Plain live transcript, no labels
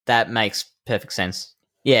that makes perfect sense.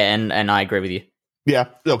 Yeah, and I agree with you. Yeah,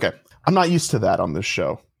 okay. I'm not used to that on this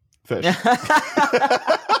show, Fish.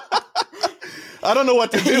 I don't know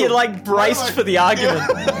what to do. You're like braced for the argument.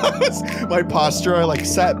 Yeah. My posture, I like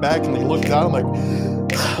sat back and looked down. I'm like,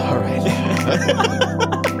 all right.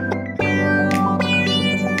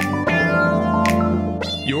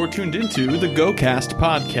 You're tuned into the GoCast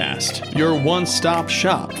podcast, your one-stop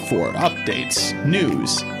shop for updates,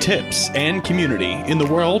 news, tips, and community in the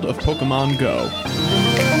world of Pokemon Go.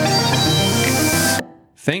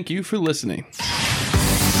 Thank you for listening.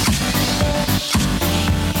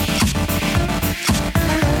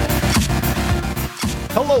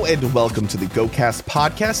 Hello and welcome to the GoCast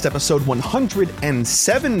podcast, episode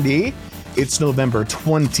 170. It's November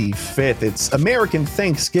 25th. It's American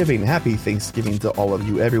Thanksgiving. Happy Thanksgiving to all of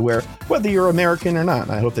you everywhere, whether you're American or not.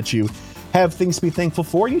 I hope that you have things to be thankful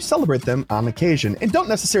for. You celebrate them on occasion and don't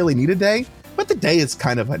necessarily need a day, but the day is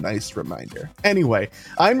kind of a nice reminder. Anyway,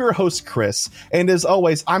 I'm your host, Chris, and as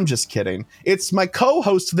always, I'm just kidding. It's my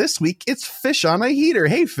co-host this week. It's Fish on a Heater.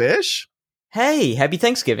 Hey, Fish. Hey, happy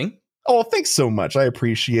Thanksgiving. Oh, thanks so much. I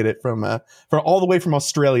appreciate it from all the way from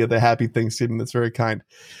Australia. The happy Thanksgiving. That's very kind.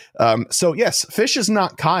 So yes, Fish is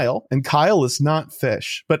not Kyle, and Kyle is not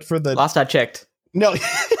Fish. But for the last I checked, no,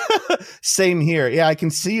 same here. Yeah, I can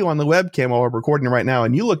see you on the webcam while we're recording right now,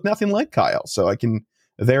 and you look nothing like Kyle. So I can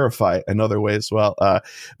verify another way as well.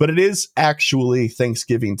 But it is actually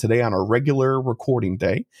Thanksgiving today on a regular recording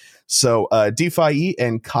day. So DeFi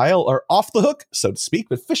and Kyle are off the hook, so to speak,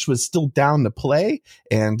 but Fish was still down to play.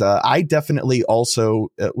 And I definitely also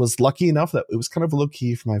was lucky enough that it was kind of low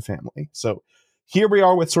key for my family. So here we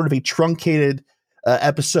are with sort of a truncated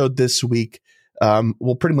episode this week.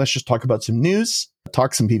 We'll pretty much just talk about some news,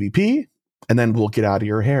 talk some PvP, and then we'll get out of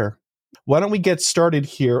your hair. Why don't we get started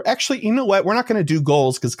here? Actually, you know what? We're not going to do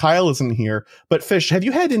goals because Kyle isn't here. But Fish, have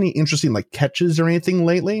you had any interesting catches or anything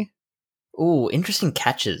lately? Oh, interesting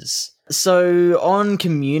catches. So on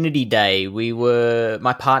Community Day,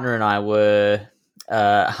 my partner and I were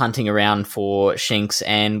hunting around for Shinx,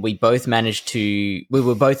 and we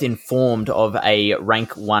were both informed of a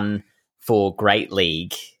rank 1 for Great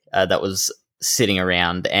League that was sitting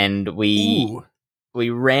around, and we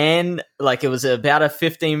ran, it was about a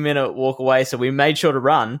 15-minute walk away, so we made sure to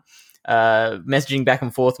run, messaging back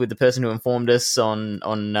and forth with the person who informed us on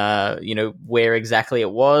where exactly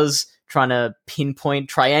it was, trying to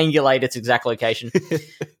triangulate its exact location.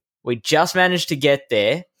 We just managed to get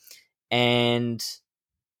there, and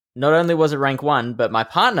not only was it rank 1, but my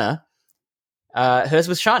partner, hers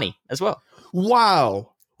was shiny as well.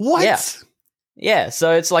 Wow. What? Yeah,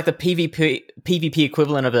 so it's like the PvP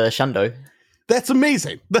equivalent of a Shundo. That's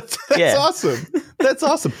amazing. That's awesome. That's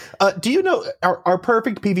awesome. Do you know, are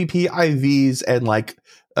perfect PvP IVs and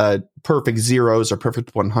perfect zeros or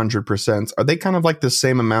perfect 100%, are they kind of like the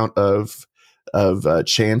same amount of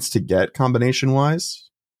chance to get combination wise?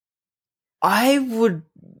 I would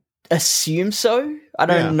assume so. I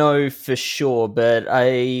don't know for sure, but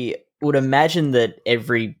I would imagine that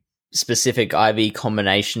every specific IV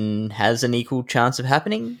combination has an equal chance of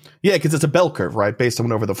happening. Yeah, because it's a bell curve, right? Based on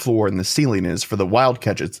whatever the floor and the ceiling is. For the wild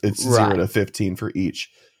catch, it's 0 to 15 for each.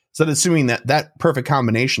 So assuming that perfect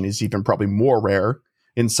combination is even probably more rare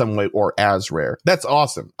in some way or as rare. That's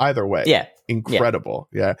awesome. Either way. Yeah. Incredible.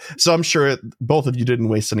 Yeah. So I'm sure both of you didn't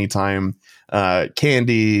waste any time.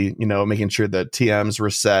 Candy, making sure that TMs were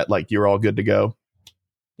set, you're all good to go.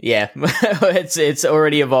 Yeah, it's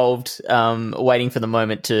already evolved, waiting for the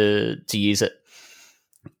moment to use it.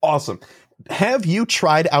 Awesome. Have you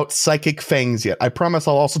tried out Psychic Fangs yet? I promise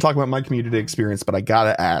I'll also talk about my community experience, but I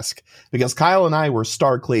gotta ask, because Kyle and I were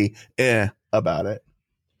starkly about it.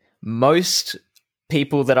 Most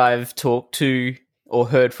people that I've talked to or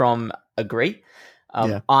heard from agree.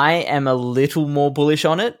 I am a little more bullish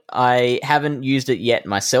on it. I haven't used it yet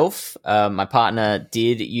myself. My partner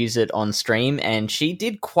did use it on stream, and she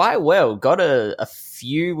did quite well. Got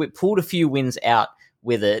pulled a few wins out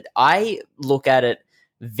with it. I look at it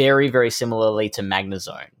very, very similarly to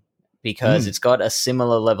Magnezone because it's got a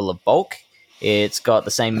similar level of bulk. It's got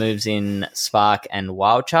the same moves in Spark and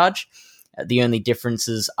Wild Charge. The only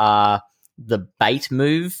differences are the bait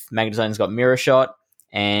move. Magnezone's got Mirror Shot,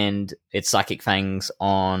 and it's Psychic Fangs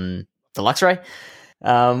on the Luxray,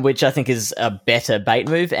 which I think is a better bait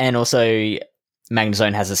move, and also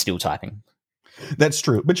Magnezone has a Steel typing. That's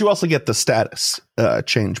true, but you also get the status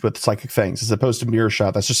change with Psychic Fangs as opposed to Mirror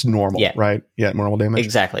Shot. That's just normal, right? Yeah, normal damage.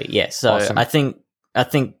 Exactly, yeah. So awesome. I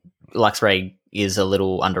think Luxray is a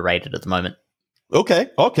little underrated at the moment. Okay.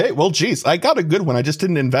 Well, geez, I got a good one. I just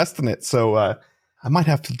didn't invest in it, so I might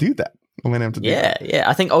have to do that. I'm gonna have to do that. Yeah.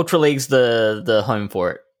 I think Ultra League's the home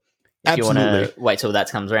for it. if you want to wait till that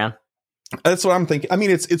comes around. That's what I'm thinking. I mean,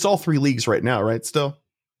 it's all 3 leagues right now, right? Still,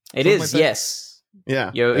 it is. Like yes.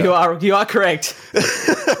 Yeah. You are correct.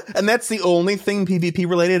 And that's the only thing PvP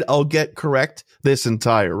related I'll get correct this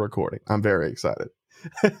entire recording. I'm very excited.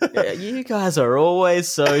 Yeah, you guys are always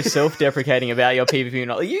so self-deprecating about your PvP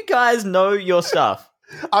knowledge. You guys know your stuff.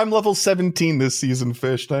 I'm level 17 this season,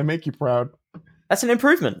 Fish. Did I make you proud? That's an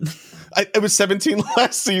improvement. I was 17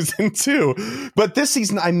 last season too, but this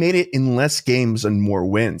season I made it in less games and more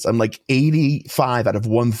wins. I'm like 85 out of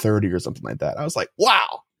 130 or something like that. I was like,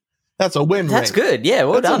 wow, that's a win rate. That's good. Yeah,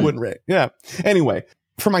 well done. That's a win rate. Yeah. Anyway,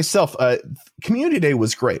 for myself, Community Day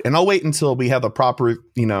was great, and I'll wait until we have a proper,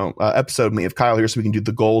 episode. We have Kyle here so we can do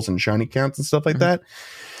the goals and shiny counts and stuff like that.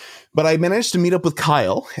 But I managed to meet up with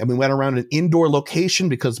Kyle, and we went around an indoor location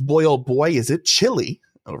because boy, oh boy, is it chilly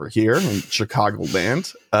over here in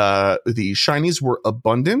Chicagoland. The shinies were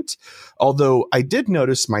abundant, although I did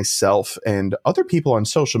notice myself and other people on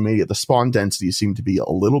social media, the spawn density seemed to be a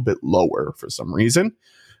little bit lower for some reason.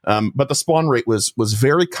 But the spawn rate was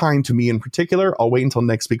very kind to me in particular. I'll wait until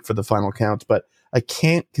next week for the final count, but I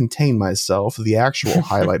can't contain myself. The actual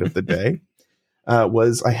highlight of the day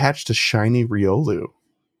was I hatched a shiny Riolu.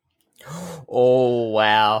 Oh,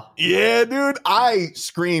 wow. Yeah, dude, I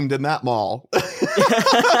screamed in that mall.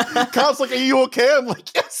 Kyle's like, are you okay? I'm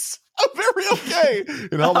like, yes, I'm very okay.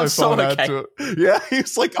 And all my phone had to it. Yeah,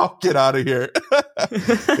 he's like, I'll get out of here.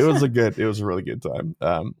 It was a really good time.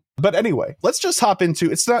 But anyway, let's just hop into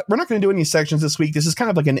we're not going to do any sections this week. This is kind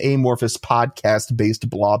of like an amorphous podcast based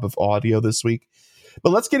blob of audio this week. But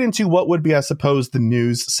let's get into what would be, I suppose, the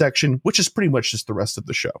news section, which is pretty much just the rest of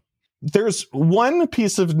the show. There's one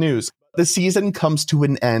piece of news. The season comes to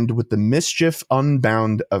an end with the Mischief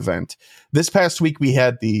Unbound event. This past week, we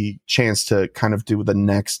had the chance to kind of do the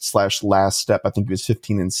next/last step. I think it was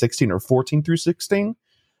 15 and 16 or 14 through 16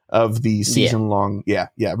 of the season-long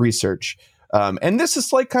research. And this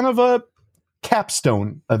is like kind of a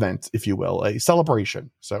capstone event, if you will, a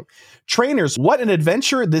celebration. So, trainers, what an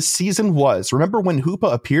adventure this season was. Remember when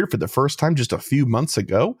Hoopa appeared for the first time just a few months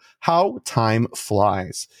ago? How time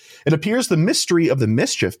flies. It appears the mystery of the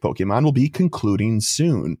Mischief Pokemon will be concluding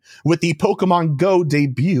soon, with the Pokemon Go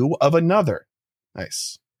debut of another.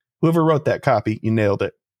 Nice. Whoever wrote that copy, you nailed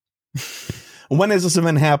it. When is this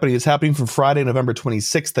event happening? It's happening from Friday, November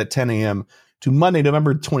 26th at 10 a.m. to Monday,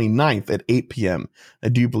 November 29th at 8 p.m. I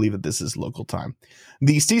do believe that this is local time.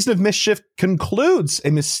 The Season of Mischief concludes.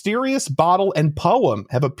 A mysterious bottle and poem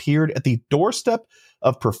have appeared at the doorstep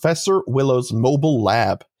of Professor Willow's mobile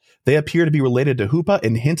lab. They appear to be related to Hoopa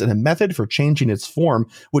and hint at a method for changing its form,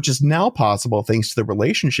 which is now possible thanks to the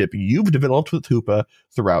relationship you've developed with Hoopa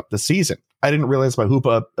throughout the season. I didn't realize my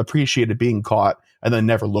Hoopa appreciated being caught and then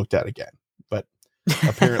never looked at again. But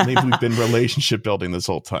apparently we've been relationship building this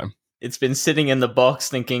whole time. It's been sitting in the box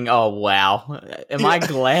thinking, oh, wow, am I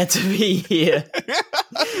glad to be here?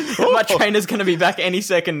 My trainer's going to be back any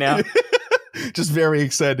second now. Just very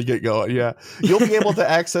excited to get going, yeah. You'll be able to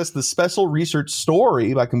access the special research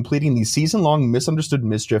story by completing the season-long Misunderstood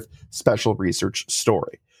Mischief special research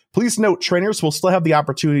story. Please note, trainers will still have the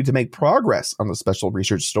opportunity to make progress on the special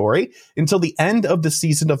research story until the end of the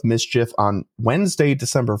Season of Mischief on Wednesday,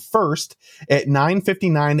 December 1st at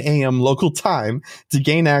 9:59 a.m. local time to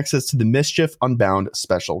gain access to the Mischief Unbound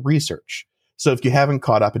special research. So if you haven't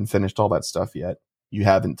caught up and finished all that stuff yet, you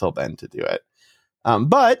have until then to do it.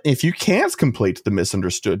 But if you can't complete the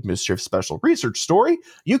Misunderstood Mischief special research story,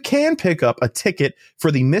 you can pick up a ticket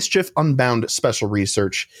for the Mischief Unbound special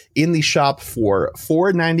research in the shop for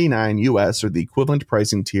 $4.99 US, or the equivalent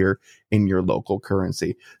pricing tier in your local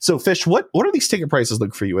currency. So, Fish, what are these ticket prices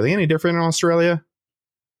look for you? Are they any different in Australia?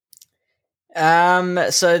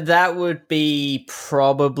 So that would be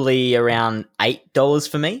probably around $8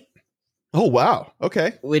 for me. Oh, wow.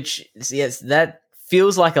 Okay. Which, yes, that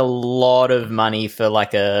feels like a lot of money for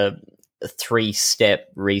like a 3-step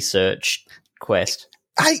research quest.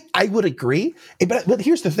 I would agree, but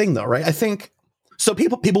here's the thing, though, right? I think so.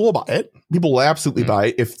 People will buy it. People will absolutely buy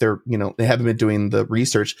it if they're they haven't been doing the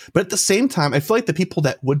research. But at the same time, I feel like the people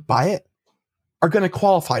that would buy it are going to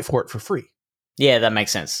qualify for it for free. Yeah, that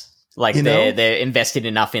makes sense. Like they're invested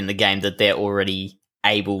enough in the game that they're already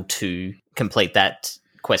able to complete that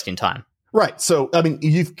quest in time. Right. So, I mean,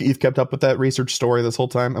 you've kept up with that research story this whole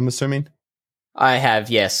time, I'm assuming? I have,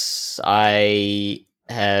 yes. I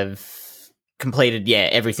have completed,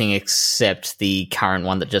 everything except the current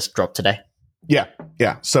one that just dropped today. Yeah.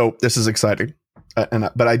 So this is exciting.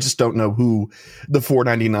 But I just don't know who the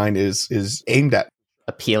 $4.99 is aimed at.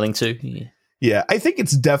 Appealing to? Yeah. Yeah, I think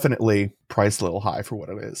it's definitely priced a little high for what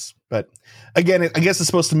it is. But again, I guess it's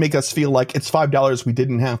supposed to make us feel like it's $5 we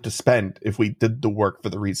didn't have to spend if we did the work for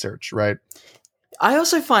the research, right? I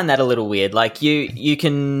also find that a little weird. Like you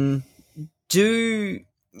can do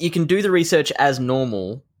the research as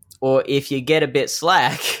normal, or if you get a bit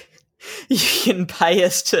slack, you can pay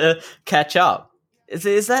us to catch up.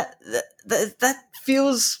 Is that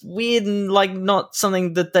feels weird and like not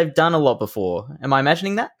something that they've done a lot before? Am I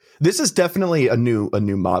imagining that? This is definitely a new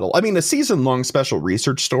model. I mean, a season-long special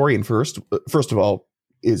research story, and first of all,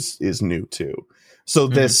 is new too. So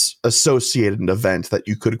this associated event that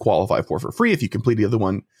you could qualify for free if you complete the other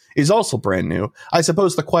one is also brand new. I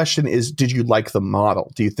suppose the question is, did you like the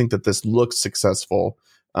model? Do you think that this looks successful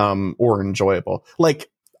or enjoyable?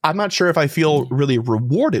 Like, I'm not sure if I feel really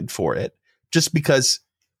rewarded for it, just because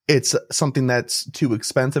it's something that's too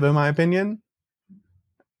expensive, in my opinion.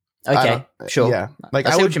 Okay, sure. Yeah, like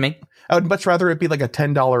I see what you mean. I would much rather it be like a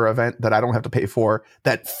 $10 event that I don't have to pay for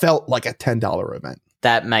that felt like a $10 event.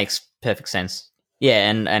 That makes perfect sense. Yeah,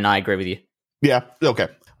 and I agree with you. Yeah, okay.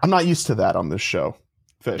 I'm not used to that on this show,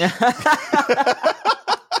 Fish.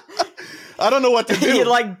 I don't know what to do. You're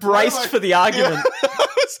like braced for the argument.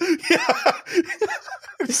 Yeah.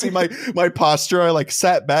 See my posture. I like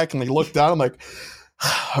sat back and like looked down. I'm like,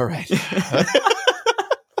 all right.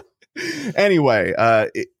 Anyway,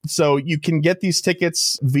 so you can get these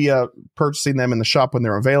tickets via purchasing them in the shop when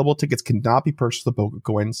they're available. Tickets cannot be purchased with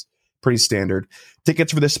Pokecoins. Pretty standard.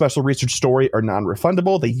 Tickets for this special research story are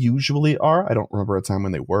non-refundable. They usually are. I don't remember a time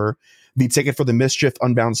when they were. The ticket for the Mischief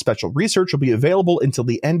Unbound special research will be available until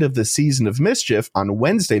the end of the season of Mischief on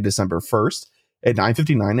Wednesday, December 1st at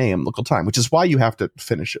 9:59 a.m. local time, which is why you have to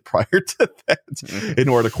finish it prior to that in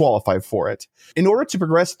order to qualify for it. In order to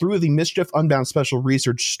progress through the Mischief Unbound special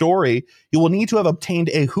research story, you will need to have obtained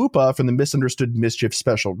a Hoopa from the Misunderstood Mischief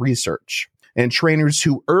special research. And trainers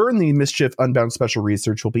who earn the Mischief Unbound special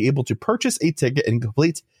research will be able to purchase a ticket and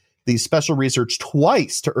complete the special research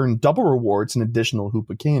twice to earn double rewards and additional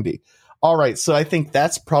Hoopa candy. All right, so I think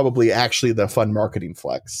that's probably actually the fun marketing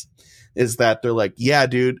flex, is that they're like, yeah,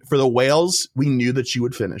 dude, for the whales, we knew that you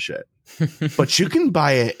would finish it, but you can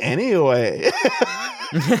buy it anyway.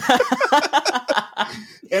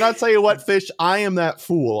 And I'll tell you what, Fish, I am that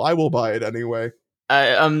fool. I will buy it anyway.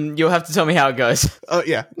 You'll have to tell me how it goes. Oh,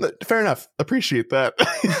 yeah. Fair enough. Appreciate that.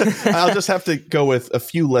 I'll just have to go with a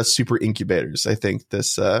few less super incubators, I think,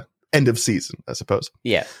 this end of season, I suppose.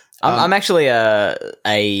 Yeah. I'm actually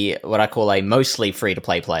a what I call a mostly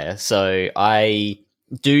free-to-play player. So I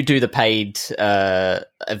do the paid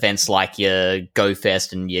events like your Go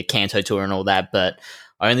Fest and your Kanto Tour and all that, but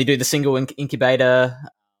I only do the single incubator.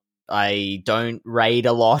 I don't raid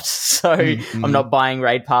a lot, so I'm not buying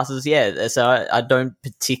raid passes. Yeah, so I don't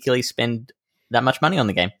particularly spend that much money on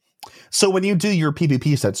the game. So when you do your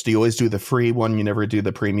PvP sets, do you always do the free one? You never do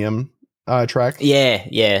the premium track?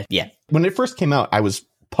 Yeah. When it first came out, I was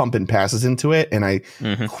pumping passes into it, and I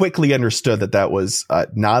quickly understood that was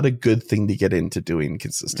not a good thing to get into doing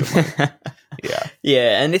consistently.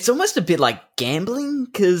 Yeah, and it's almost a bit like gambling,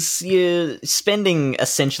 because you're spending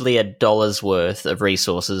essentially $1 worth of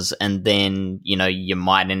resources, and then you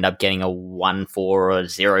might end up getting a 1-4 or a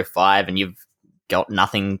 0-5, and you've got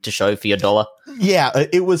nothing to show for your $1. Yeah,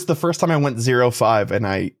 it was the first time I went 0-5, and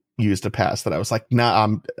I used a pass that I was like, nah,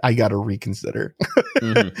 I gotta reconsider.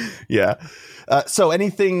 Yeah. So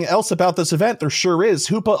anything else about this event? There sure is.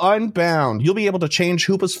 Hoopa Unbound. You'll be able to change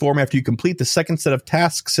Hoopa's form after you complete the second set of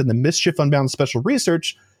tasks in the Mischief Unbound special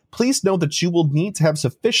research. Please note that you will need to have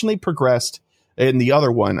sufficiently progressed in the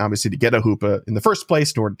other one, obviously, to get a Hoopa in the first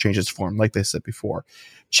place in order to change its form, like they said before.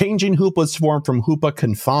 Changing Hoopa's form from Hoopa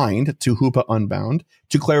Confined to Hoopa Unbound.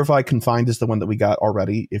 To clarify, Confined is the one that we got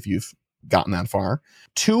already, if you've gotten that far.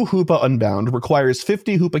 2 Hoopa Unbound requires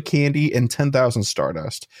 50 Hoopa candy and 10,000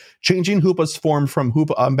 Stardust. Changing Hoopa's form from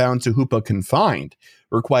Hoopa Unbound to Hoopa Confined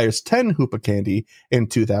requires 10 Hoopa candy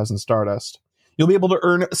and 2,000 Stardust. You'll be able to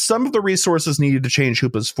earn some of the resources needed to change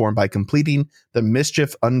Hoopa's form by completing the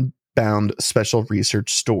Mischief Unbound special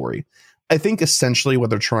research story. I think essentially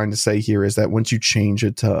what they're trying to say here is that once you change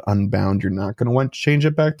it to Unbound, you're not going to want to change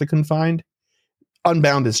it back to Confined.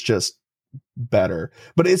 Unbound is just better.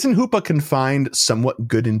 But isn't Hoopa Confined somewhat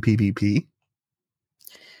good in PvP?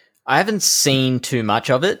 I haven't seen too much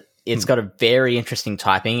of it. It's got a very interesting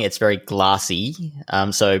typing. It's very glassy.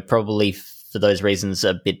 So probably for those reasons,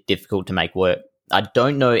 a bit difficult to make work. I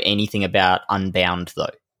don't know anything about Unbound,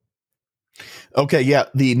 though. Okay, yeah,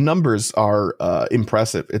 the numbers are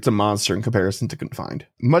impressive. It's a monster in comparison to Confined.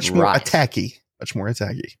 Much more attacky, Much more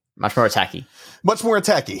attacky. Much more attacky. Much more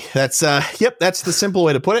attacky. That's that's the simple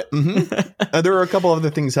way to put it. Mm-hmm. There are a couple other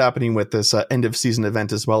things happening with this end of season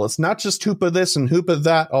event as well. It's not just Hoopa this and Hoopa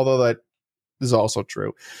that, although that is also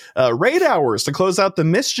true. Raid hours to close out the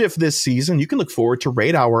mischief this season. You can look forward to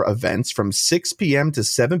raid hour events from 6 p.m. to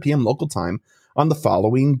 7 p.m. local time on the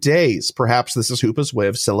following days. Perhaps this is Hoopa's way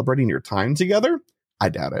of celebrating your time together. I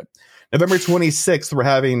doubt it. November 26th, we're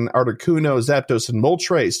having Articuno, Zapdos, and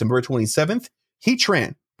Moltres. November 27th,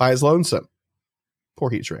 Heatran buys Lonesome. Poor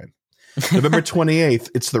Heatran. November 28th,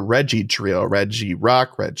 it's the Reggie trio. Reggie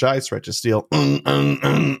Rock, Regice, Registeel.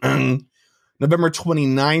 November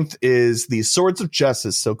 29th is the Swords of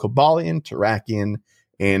Justice. So Cobalion, Terrakion,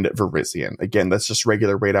 and Virizion. Again, that's just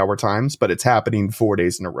regular raid hour times, but it's happening 4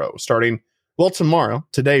 days in a row. Starting, tomorrow,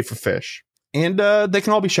 today for Fish. And they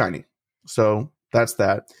can all be shiny. So that's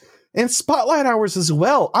that. And Spotlight hours as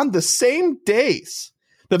well on the same days.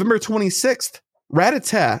 November 26th,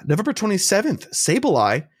 Rattata. November 27th,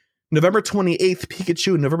 Sableye. November 28th,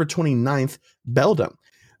 Pikachu. And November 29th, Beldum.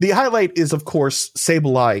 The highlight is, of course,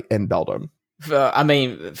 Sableye and Beldum. I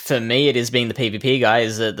mean, for me, it is being the PvP guy.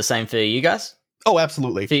 Is it the same for you guys? Oh,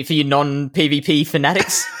 absolutely. For you non-PvP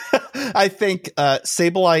fanatics? I think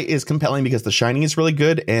Sableye is compelling because the shiny is really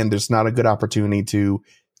good, and there's not a good opportunity to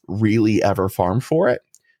really ever farm for it.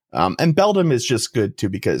 And Beldum is just good, too,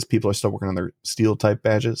 because people are still working on their Steel-type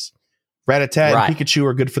badges. Rattata and Pikachu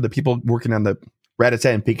are good for the people working on the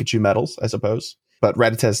Rattata and Pikachu medals, I suppose. But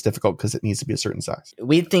Rattata is difficult because it needs to be a certain size.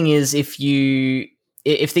 Weird thing is, if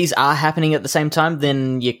these are happening at the same time,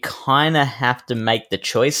 then you kind of have to make the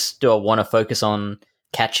choice. Do I want to focus on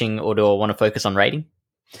catching or do I want to focus on raiding?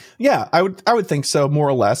 Yeah, I would think so, more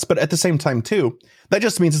or less. But at the same time, too, that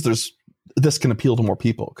just means that this can appeal to more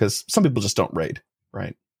people because some people just don't raid,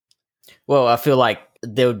 right? Well, I feel like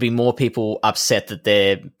there would be more people upset that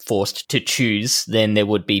they're forced to choose than there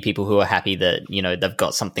would be people who are happy that, they've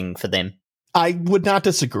got something for them. I would not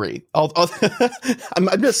disagree. I'm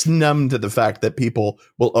just numb to the fact that people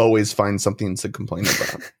will always find something to complain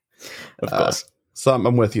about. Of course. So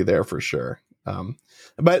I'm with you there for sure.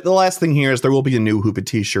 But the last thing here is there will be a new Hoopa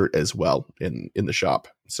t-shirt as well in the shop.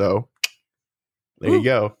 So there you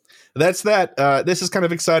go. That's that. This is kind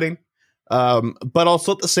of exciting. But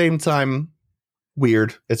also at the same time,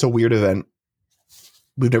 weird. It's a weird event.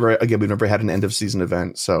 We've never had an end of season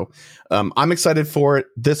event. So I'm excited for it.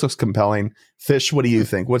 This looks compelling. Fish, what do you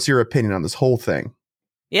think? What's your opinion on this whole thing?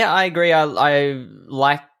 Yeah, I agree. I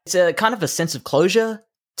like it's a kind of a sense of closure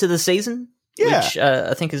to the season, which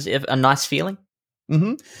I think is a nice feeling.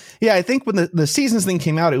 Mm-hmm. Yeah, I think when the seasons thing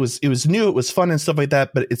came out, it was new, it was fun and stuff like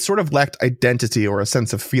that, but it sort of lacked identity or a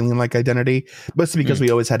sense of feeling like identity. Mostly because we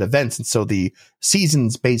always had events, and so the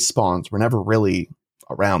seasons-based spawns were never really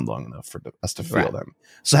around long enough for us to feel them.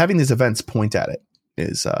 So having these events point at it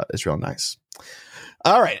is real nice.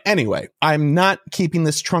 All right. Anyway, I'm not keeping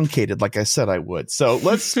this truncated like I said I would. So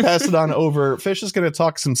let's pass it on over. Fish is going to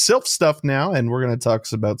talk some Silph stuff now, and we're going to talk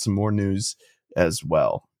about some more news as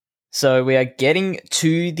well. So we are getting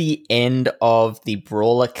to the end of the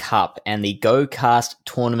Brawler Cup, and the GoCast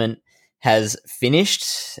tournament has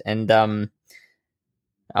finished. And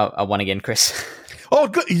I won again, Chris. Oh,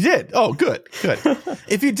 good. You did. Oh, good.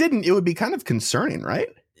 If you didn't, it would be kind of concerning, right?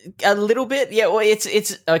 A little bit. Yeah. Well,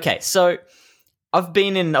 it's okay. So I've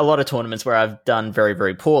been in a lot of tournaments where I've done very,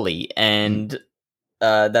 very poorly, and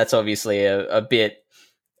that's obviously a bit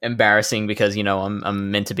embarrassing because I'm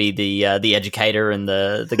meant to be the educator and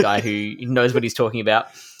the guy who knows what he's talking about.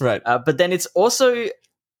 Right. But then it's also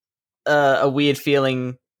a weird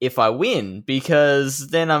feeling if I win, because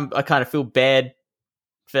then I kind of feel bad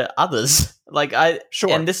for others.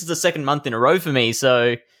 And this is the second month in a row for me,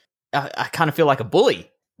 so I kind of feel like a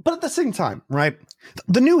bully. But at the same time, right?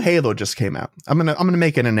 The new Halo just came out. I'm gonna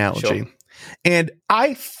make an analogy, sure. And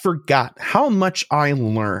I forgot how much I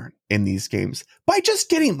learned in these games by just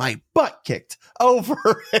getting my butt kicked over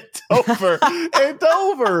and over and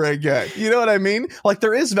over again. You know what I mean? Like,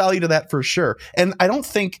 there is value to that for sure. And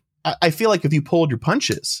I feel like if you pulled your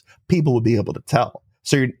punches, people would be able to tell.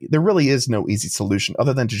 So there really is no easy solution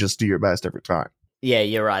other than to just do your best every time. Yeah,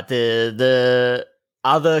 you're right. The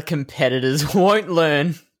other competitors won't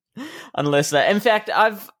learn unless that. In fact,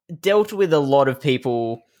 I've dealt with a lot of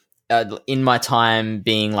people in my time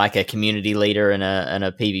being like a community leader and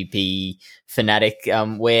a PvP fanatic,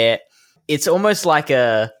 where it's almost like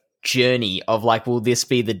a journey of like, will this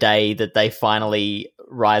be the day that they finally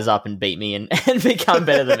rise up and beat me and become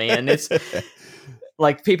better than me? And it's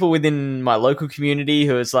like people within my local community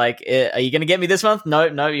who is like, are you going to get me this month?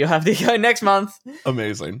 No, you have to go next month.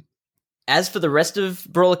 Amazing. As for the rest of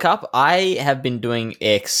Brawler Cup, I have been doing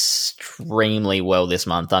extremely well this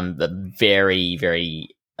month. I'm very,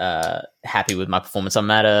 very happy with my performance.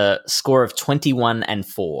 I'm at a score of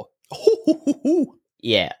 21-4.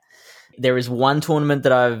 Yeah. There is one tournament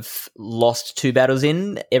that I've lost 2 battles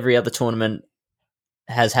in. Every other tournament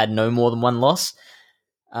has had no more than 1 loss.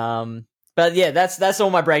 But yeah, that's all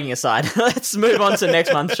my bragging aside. Let's move on to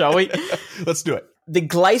next month, shall we? Let's do it. The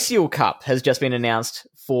Glacial Cup has just been announced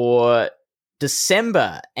for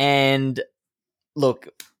December. And look,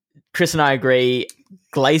 Chris and I agree,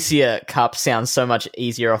 Glacier Cup sounds so much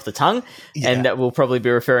easier off the tongue. Yeah. And we'll probably be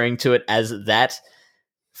referring to it as that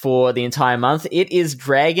for the entire month. It is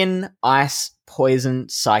Dragon, Ice, Poison,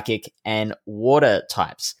 Psychic, and Water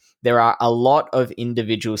types. There are a lot of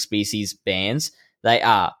individual species bans. They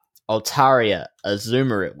are Altaria,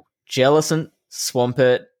 Azumarill, Jellicent,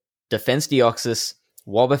 Swampert, Defense Deoxys,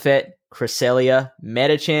 Wobbuffet, Cresselia,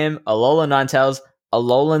 Metacham, Alolan Ninetales,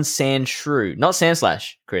 Alolan Sandshrew. Not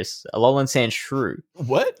Sandslash, Chris. Alolan Sandshrew.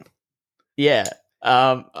 What? Yeah.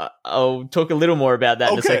 I'll talk a little more about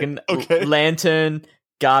that in a second. Okay. Lantern,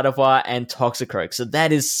 Gardevoir, and Toxicroak. So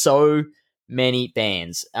that is so many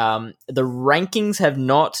bans. The rankings have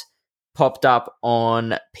not popped up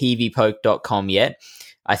on pvpoke.com yet.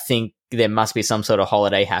 I think there must be some sort of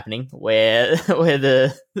holiday happening where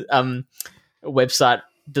the website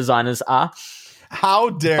designers are.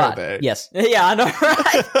 How dare they? Yes. Yeah, I know,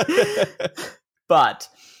 right? But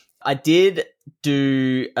I did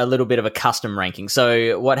do a little bit of a custom ranking.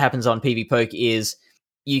 So what happens on pvpoke is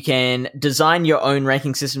you can design your own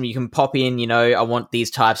ranking system. You can pop in, I want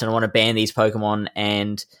these types and I want to ban these Pokemon,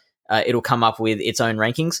 and it'll come up with its own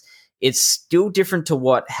rankings. It's still different to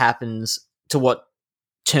what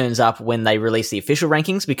turns up when they release the official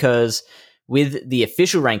rankings, because with the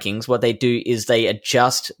official rankings, what they do is they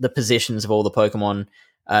adjust the positions of all the Pokemon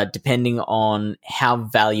depending on how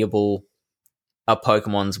valuable a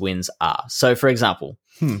Pokemon's wins are. So, for example,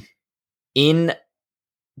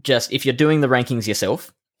 if you're doing the rankings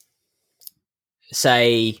yourself,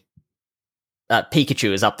 say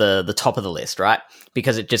Pikachu is up the top of the list, right?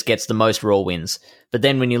 Because it just gets the most raw wins. But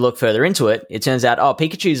then when you look further into it, it turns out,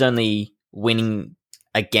 Pikachu's only winning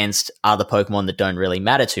against other Pokemon that don't really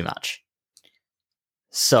matter too much.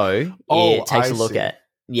 So it takes a look at...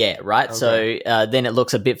 Yeah, right? Okay. So then it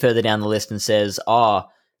looks a bit further down the list and says, Zweilous,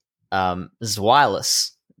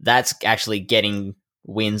 that's actually getting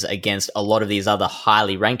wins against a lot of these other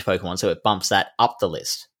highly ranked Pokemon, so it bumps that up the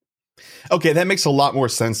list. Okay, that makes a lot more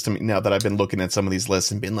sense to me now that I've been looking at some of these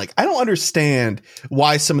lists and being like, I don't understand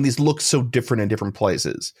why some of these look so different in different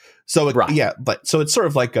places. So so it's sort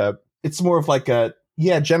of like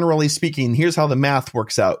generally speaking, here's how the math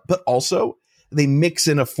works out, but also they mix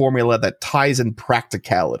in a formula that ties in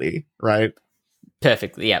practicality, right?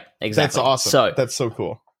 Perfectly, yeah, exactly. That's awesome. So that's so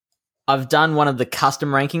cool. I've done one of the custom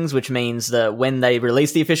rankings, which means that when they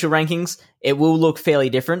release the official rankings, it will look fairly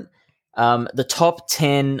different. The top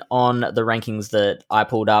 10 on the rankings that I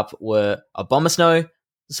pulled up were Abomasnow,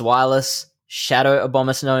 Zweilous, Shadow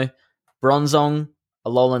Abomasnow, Bronzong,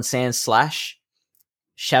 Alolan Sandslash,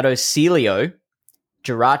 Shadow Celio,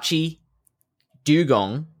 Jirachi,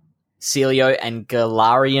 Dugong, Celio, and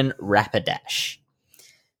Galarian Rapidash.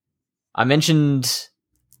 I mentioned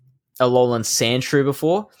Alolan Sandshrew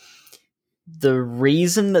before. The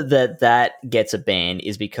reason that gets a ban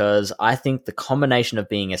is because I think the combination of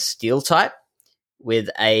being a steel type with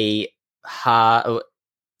a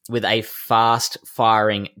fast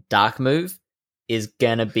firing dark move is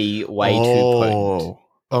gonna be way too potent.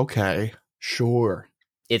 Okay, sure.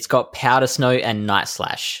 It's got Powder Snow and Night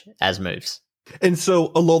Slash as moves, and so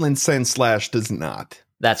Alolan Sandslash does not.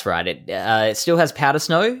 That's right. It still has Powder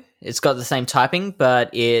Snow. It's got the same typing, but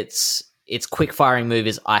its quick firing move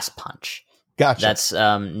is Ice Punch. Gotcha. That's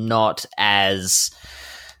not as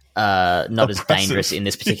dangerous in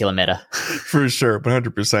this particular meta. For sure,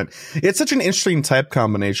 100%. It's such an interesting type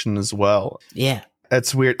combination as well. Yeah.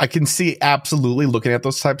 That's weird. I can see absolutely looking at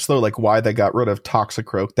those types though, like why they got rid of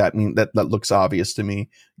Toxicroak. That looks obvious to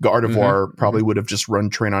me. Gardevoir probably would have just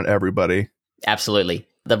run train on everybody. Absolutely.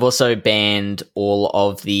 They've also banned all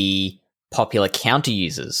of the popular counter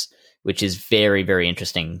users, which is very, very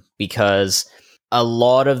interesting because a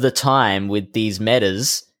lot of the time with these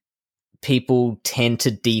metas, people tend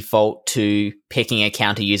to default to picking a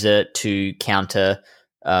counter user to counter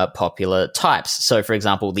popular types. So, for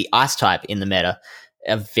example, the Ice type in the meta,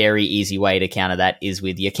 a very easy way to counter that is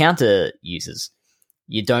with your counter users.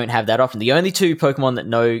 You don't have that often. The only two Pokemon that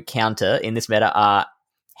no counter in this meta are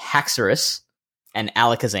Haxorus and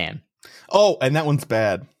Alakazam. Oh, and that one's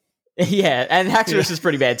bad. Yeah, and Haxorus is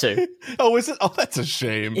pretty bad too. Oh, is it? Oh, that's a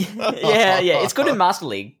shame. yeah. It's good in Master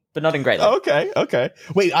League, but not in Great League. Okay.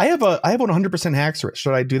 Wait, I have 100% Haxorus.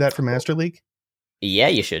 Should I do that for Master League? Yeah,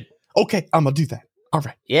 you should. Okay, I'm gonna do that. All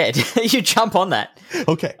right. Yeah, you jump on that.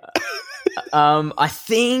 Okay. I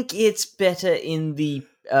think it's better in the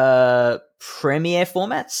Premier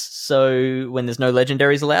formats, so when there's no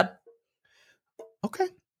legendaries allowed. Okay.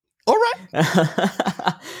 All right.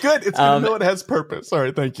 Good. It's good to know it has purpose. All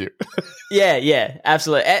right. Thank you. Yeah,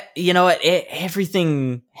 absolutely. You know what?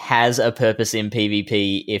 Everything has a purpose in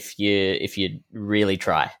PvP if you really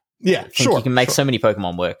try. Yeah, sure. You can make so many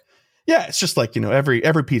Pokemon work. Yeah, it's just like,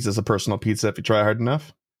 every pizza is a personal pizza if you try hard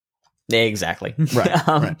enough. Yeah, exactly. Right.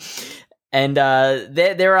 Right. And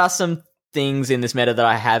there are some things in this meta that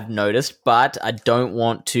I have noticed, but I don't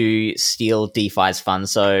want to steal DeFi's fun,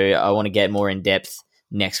 so I want to get more in depth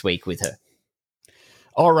next week with her.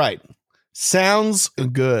 All right. Sounds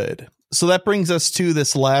good. So that brings us to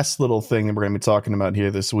this last little thing that we're going to be talking about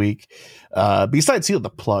here this week. Besides the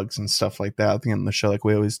plugs and stuff like that, I think on the show like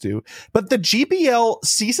we always do. But the GBL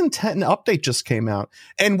Season 10 update just came out.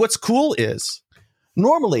 And what's cool is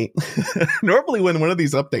normally when one of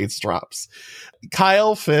these updates drops,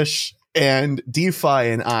 Kyle, Fish, and DeFi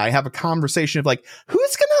and I have a conversation of like,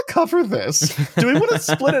 who's going to cover this? Do we want to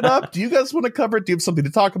split it up? Do you guys want to cover it? Do you have something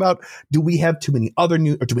to talk about? Do we have too many other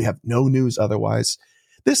news, or do we have no news otherwise?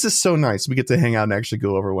 This is so nice. We get to hang out and actually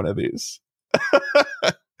go over one of these.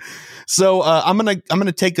 So I'm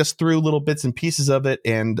gonna take us through little bits and pieces of it,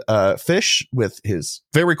 and Fish, with his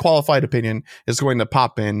very qualified opinion, is going to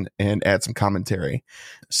pop in and add some commentary.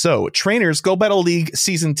 So, Trainers Go Battle League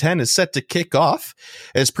Season 10 is set to kick off.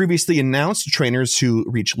 As previously announced, trainers who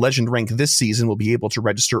reach Legend rank this season will be able to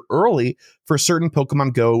register early for certain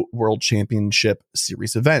Pokemon Go World Championship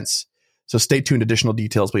Series events. So stay tuned. Additional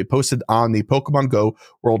details will be posted on the Pokemon Go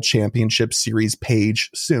World Championship Series page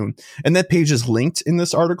soon. And that page is linked in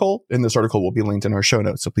this article. And this article will be linked in our show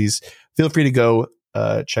notes. So please feel free to go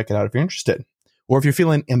check it out if you're interested. Or if you're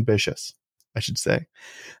feeling ambitious, I should say.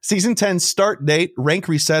 Season 10 start date, rank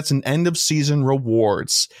resets, and end of season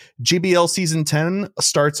rewards. GBL Season 10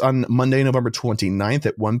 starts on Monday, November 29th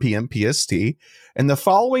at 1 p.m. PST. And the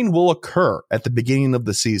following will occur at the beginning of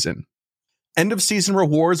the season. End of season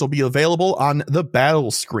rewards will be available on the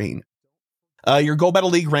battle screen. Your Go Battle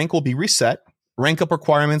League rank will be reset. Rank up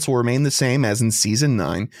requirements will remain the same as in Season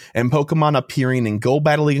 9, and Pokemon appearing in Go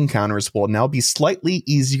Battle League encounters will now be slightly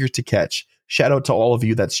easier to catch. Shout out to all of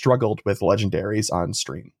you that struggled with legendaries on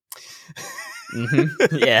stream.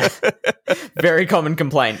 Mm-hmm. Yeah. Very common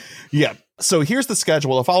complaint. Yeah. So here's the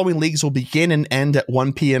schedule. The following leagues will begin and end at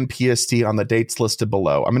 1 p.m. PST on the dates listed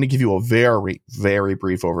below. I'm going to give you a very, very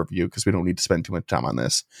brief overview because we don't need to spend too much time on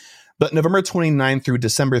this. But November 29th through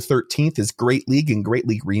December 13th is Great League and Great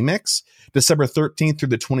League Remix. December 13th through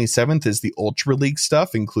the 27th is the Ultra League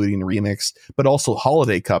stuff, including Remix, but also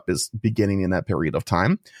Holiday Cup is beginning in that period of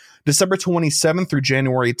time. December 27th through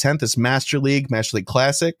January 10th is Master League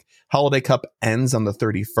Classic. Holiday Cup ends on the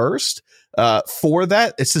 31st. For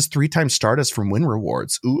that, it says 3-time Stardust from Win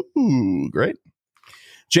Rewards. Ooh, great.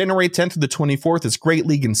 January 10th through the 24th is Great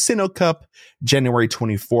League and Sinnoh Cup. January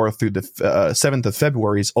 24th through the 7th of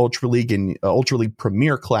February is Ultra League and Ultra League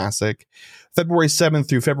Premier Classic. February 7th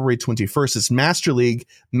through February 21st is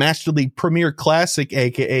Master League Premier Classic,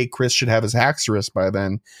 aka Chris should have his Haxorus by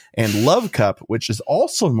then, and Love Cup, which is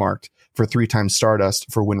also marked for 3-time Stardust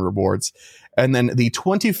for Win Rewards. And then the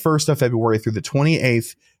 21st of February through the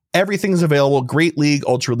 28th, everything's available. Great League,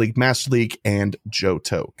 Ultra League, Master League, and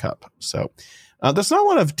Johto Cup. So there's not a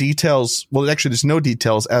lot of details. Well, actually, there's no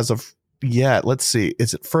details as of yet. Let's see.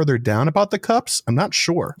 Is it further down about the cups? I'm not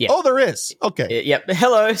sure. Yeah. Oh, there is. Okay. Yep.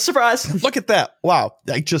 Hello. Surprise. Look at that. Wow.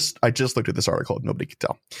 I just looked at this article. Nobody could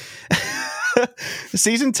tell.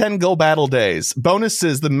 Season 10 Go Battle Days.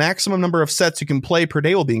 Bonuses. The maximum number of sets you can play per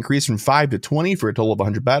day will be increased from 5 to 20 for a total of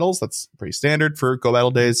 100 battles. That's pretty standard for Go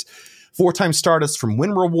Battle Days. 4-time Stardust from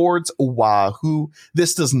Win Rewards. Wahoo.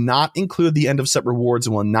 This does not include the end of set rewards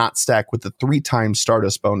and will not stack with the 3-time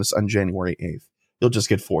Stardust bonus on January 8th. You'll just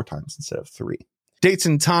get 4 times instead of 3. Dates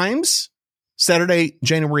and times. Saturday,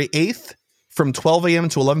 January 8th from 12 a.m.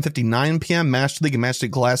 to 11:59 p.m. Master League and Master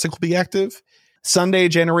League Classic will be active. Sunday,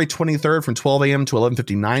 January 23rd from 12 a.m. to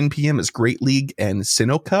 11:59 p.m. is Great League and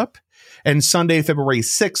Sinnoh Cup. And Sunday, February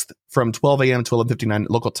 6th from 12 a.m. to 11:59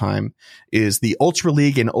 local time is the Ultra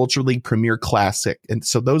League and Ultra League Premier Classic. And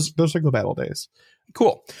so those are Go Battle Days.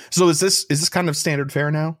 Cool. So is this kind of standard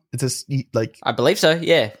fare now? Is this like I believe so,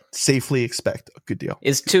 yeah. Safely expect a good deal.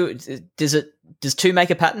 Does 2 make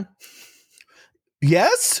a pattern?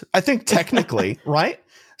 Yes, I think technically, right?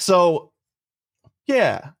 So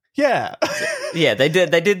yeah. Yeah. Yeah, they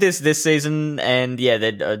did this season, and yeah,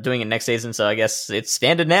 they're doing it next season, so I guess it's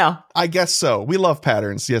standard now. I guess so. We love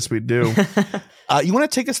patterns. Yes, we do. You want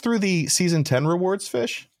to take us through the Season 10 rewards,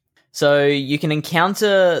 Fish? So you can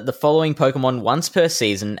encounter the following Pokemon once per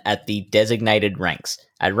season at the designated ranks.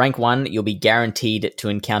 At rank 1, you'll be guaranteed to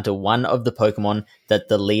encounter one of the Pokemon that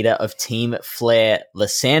the leader of Team Flare,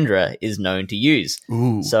 Lysandra, is known to use.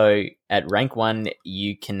 Ooh. So at rank 1,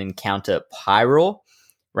 you can encounter Pyroar.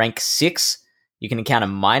 Rank 6, you can encounter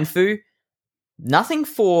Mindfu. Nothing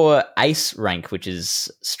for Ace rank, which is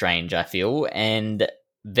strange, I feel. And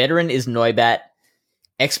Veteran is Noibat.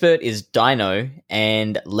 Expert is Dino,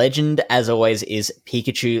 and Legend, as always, is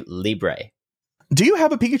Pikachu Libre. Do you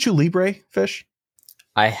have a Pikachu Libre, Fish?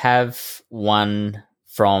 I have one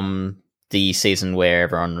from the season where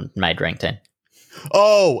everyone made rank 10.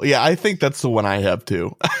 Oh, yeah, I think that's the one I have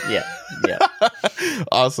too. Yeah.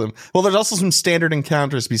 Awesome. Well, there's also some standard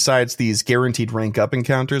encounters besides these guaranteed rank up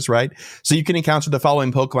encounters, right? So you can encounter the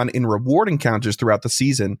following Pokemon in reward encounters throughout the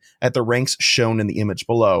season at the ranks shown in the image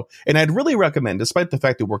below. And I'd really recommend, despite the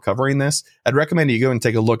fact that we're covering this, I'd recommend you go and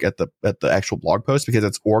take a look at the actual blog post because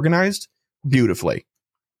it's organized beautifully.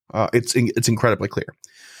 It's incredibly clear.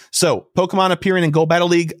 So, Pokemon appearing in Go Battle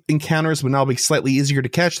League encounters will now be slightly easier to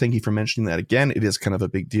catch. Thank you for mentioning that again. It is kind of a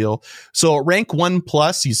big deal. So, at rank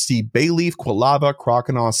 1+, you see Bayleaf, Quilava,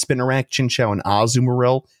 Croconaw, Spinarak, Chinchou, and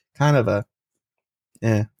Azumarill. Kind of a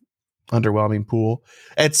underwhelming pool.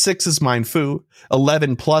 At 6 is Mindfu.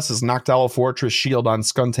 11+ is Noctowl, Fortress, Shieldon,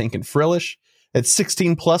 Skuntank, and Frillish. At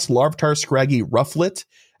 16+, Larvitar, Scraggy, Rufflet.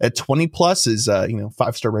 At 20+ is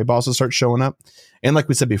 5-star Ray Balls will start showing up. And like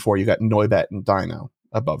we said before, you got Noibat and Dino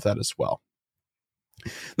above that as well.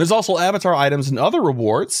 There's also avatar items and other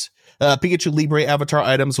rewards. Pikachu Libre avatar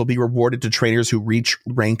items will be rewarded to trainers who reach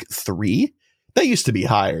rank 3. That used to be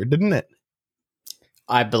higher, didn't it?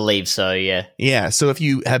 I believe so, yeah. Yeah, so if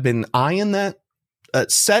you have been eyeing that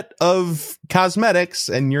set of cosmetics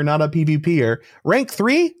and you're not a PvPer, rank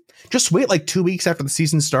 3, just wait like 2 weeks after the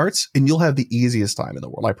season starts and you'll have the easiest time in the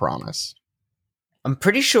world, I promise. I'm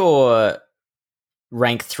pretty sure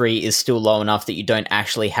rank 3 is still low enough that you don't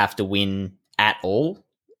actually have to win at all.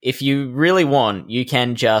 If you really want, you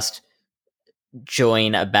can just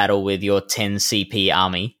join a battle with your 10 CP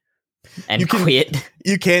army and quit.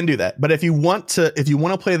 You can do that. But if you want to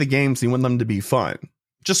play the games and you want them to be fun,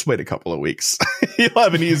 just wait a couple of weeks. You'll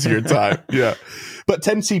have an easier time. Yeah. But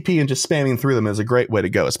 10 CP and just spamming through them is a great way to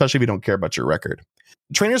go, especially if you don't care about your record.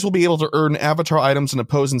 Trainers will be able to earn avatar items and a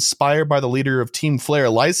pose inspired by the leader of Team Flare,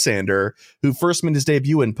 Lysander, who first made his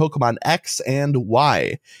debut in Pokemon X and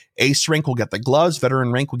Y. Ace rank will get the gloves,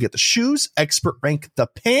 veteran rank will get the shoes, expert rank the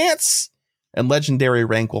pants, and legendary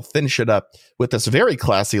rank will finish it up with this very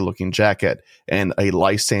classy looking jacket and a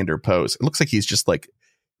Lysander pose. It looks like he's just like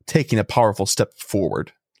taking a powerful step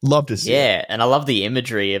forward. Love to see it. And I love the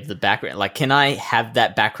imagery of the background. Like, can I have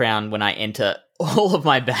that background when I enter all of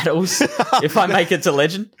my battles if I make it to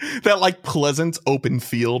Legend? That like pleasant open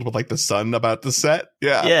field with like the sun about to set.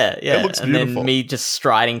 Yeah. It looks and beautiful. then me just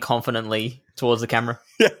striding confidently towards the camera.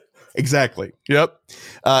 Yeah, exactly. Yep.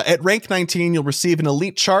 At rank 19, you'll receive an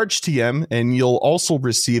Elite Charge TM, and you'll also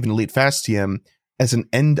receive an Elite Fast TM as an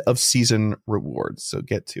end of season reward. So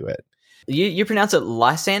get to it. You pronounce it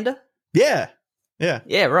Lysander? Yeah,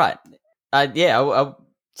 right. I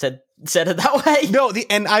said it that way. No,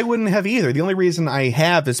 and I wouldn't have either. The only reason I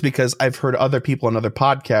have is because I've heard other people on other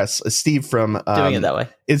podcasts. Steve from doing it that way.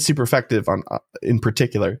 It's Super Effective on in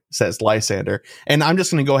particular says Lysander, and I'm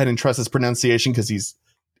just going to go ahead and trust his pronunciation because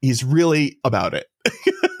he's really about it.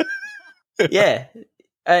 Yeah,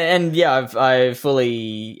 and yeah, I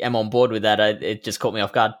fully am on board with that. It just caught me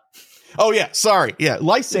off guard. Oh yeah, sorry. Yeah,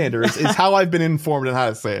 Lysander is how I've been informed on how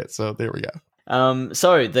to say it. So there we go.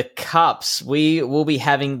 So the cups, we will be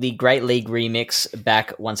having the Great League Remix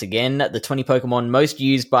back once again. The 20 Pokemon most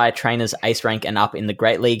used by trainers Ace rank and up in the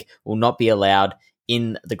Great League will not be allowed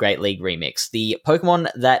in the Great League Remix. The Pokemon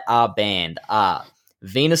that are banned are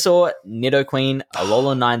Venusaur, Nidoqueen,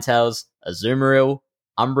 Alolan Ninetales, Azumarill,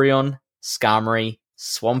 Umbreon, Skarmory,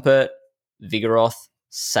 Swampert, Vigoroth,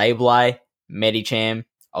 Sableye, Medicham,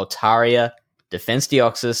 Altaria, Defense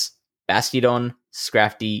Deoxys, Bastiodon,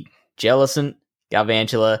 Scrafty, Jellicent,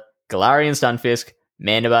 Galvantula, Galarian Stunfisk,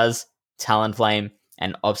 Mandibuzz, Talonflame,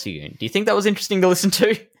 and Obstagoon. Do you think that was interesting to listen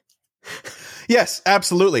to? Yes,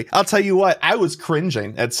 absolutely. I'll tell you what, I was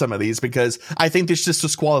cringing at some of these because I think this just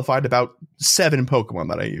disqualified about 7 Pokemon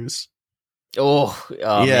that I use. Oh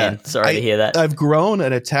yeah. Man. Sorry to hear that. I've grown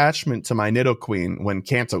an attachment to my Nidoqueen when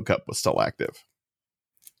Kanto Cup was still active.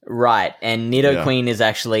 Right, and Nidoqueen is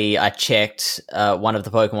actually, I checked, one of the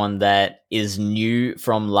Pokemon that is new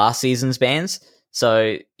from last season's bans,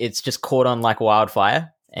 so it's just caught on like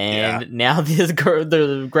wildfire, and now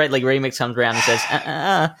the Great League Remix comes around and says,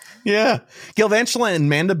 Yeah, Galvantula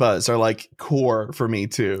and Mandibuzz are like core for me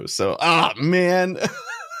too, so, man.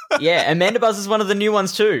 Yeah, and Mandibuzz is one of the new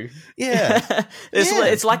ones too. Yeah.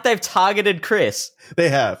 It's like they've targeted Chris. They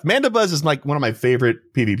have. Mandibuzz is like one of my favorite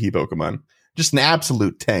PvP Pokemon. Just an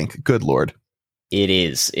absolute tank. Good Lord. It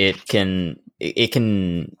is. It can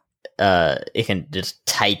just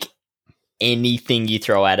take anything you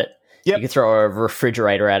throw at it. Yep. You can throw a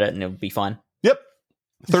refrigerator at it and it'll be fine. Yep.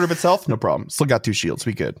 Third of its health, no problem. Still got 2 shields.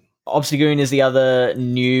 We good. Obstagoon is the other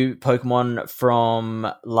new Pokemon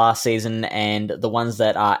from last season, and the ones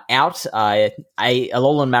that are out are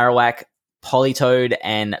Alolan Marowak, Politoed,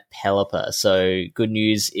 and Pelipper. So good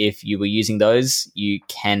news, if you were using those, you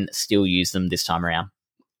can still use them this time around.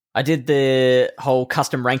 I did the whole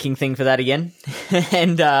custom ranking thing for that again,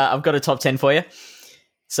 and I've got a top 10 for you.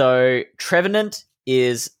 So Trevenant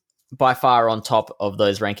is by far on top of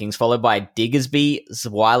those rankings, followed by Diggersby,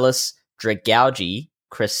 Zweilous, Dragalge,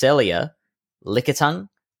 Cresselia, Lickitung,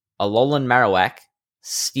 Alolan Marowak,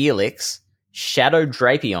 Steelix, Shadow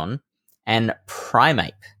Drapion, and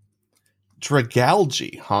Primeape.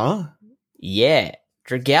 Dragalge, huh? Yeah,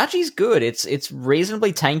 Dragalge's good. It's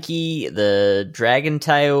reasonably tanky. The Dragon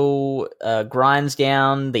Tail grinds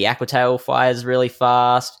down. The Aqua Tail fires really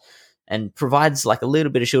fast and provides like a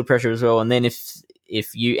little bit of shield pressure as well. And then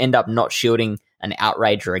if you end up not shielding an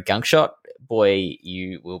Outrage or a Gunk Shot, boy,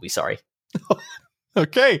 you will be sorry.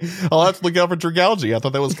 Okay, I'll have to look out for Dragalge. I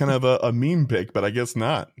thought that was kind of a meme pick, but I guess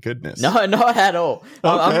not. Goodness. No, not at all. Okay.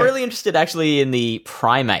 I'm really interested actually in the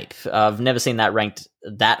Primeape. I've never seen that ranked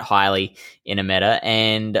that highly in a meta,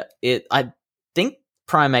 and I think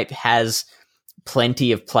Primeape has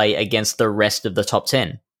plenty of play against the rest of the top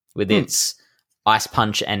 10 with its Ice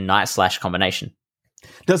Punch and Night Slash combination.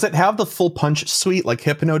 Does it have the full punch suite like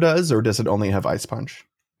Hypno does, or does it only have Ice Punch?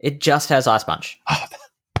 It just has Ice Punch.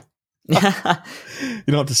 You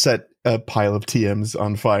don't have to set a pile of TMs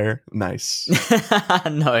on fire. Nice.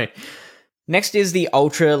 No. Next is the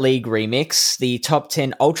Ultra League Remix, the top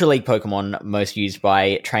 10 Ultra League Pokemon most used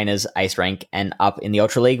by trainers Ace Rank and up in the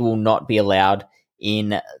Ultra League will not be allowed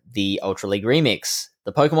in the Ultra League Remix.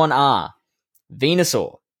 The Pokemon are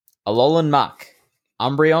Venusaur, Alolan Muck,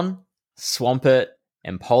 Umbreon, Swampert,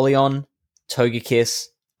 Empoleon, Togekiss,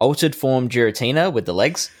 Altered Form Giratina with the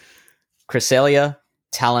legs, Cresselia,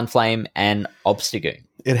 Talonflame, and Obstagoon.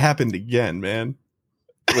 It happened again, man.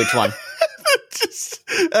 Which one? Just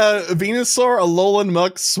Venusaur, Alolan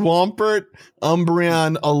Muck, Swampert,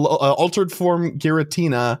 Umbreon, Altered Form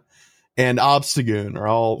Giratina, and Obstagoon are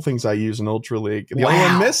all things I use in Ultra League. The only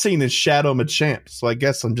one missing is Shadow Machamp, so I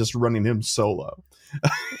guess I'm just running him solo.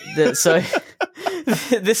 So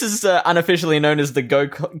this is unofficially known as the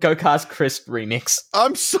Go-Cast Crisp remix.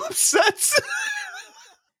 I'm so upset.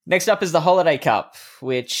 Next up is the Holiday Cup,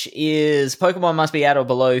 which is Pokemon must be at or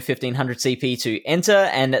below 1500 CP to enter,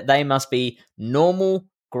 and they must be normal,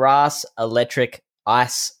 grass, electric,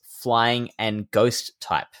 ice, flying, and ghost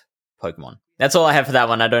type Pokemon. That's all I have for that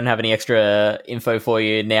one. I don't have any extra info for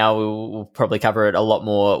you now. We'll probably cover it a lot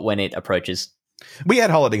more when it approaches. We had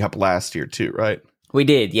Holiday Cup last year too, right? We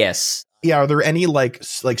did, yes. Yeah, are there any like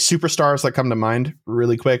superstars that come to mind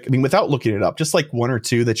really quick? I mean, without looking it up, just like one or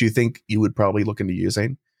two that you think you would probably look into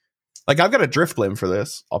using? Like, I've got a Drifblim for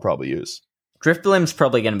this. I'll probably use. Drifblim's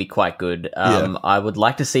probably going to be quite good. I would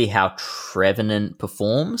like to see how Trevenant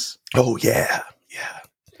performs. Oh, yeah. Yeah.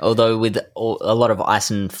 Although with a lot of ice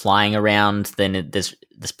and flying around, then there's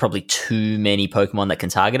probably too many Pokemon that can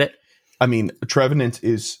target it. I mean, Trevenant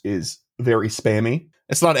is very spammy.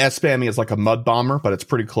 It's not as spammy as like a Mud Bomber, but it's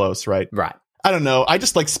pretty close, right? Right. I don't know. I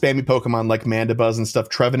just like spammy Pokemon like Mandibuzz and stuff.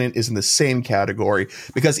 Trevenant is in the same category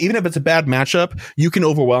because even if it's a bad matchup, you can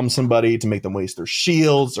overwhelm somebody to make them waste their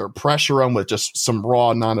shields or pressure them with just some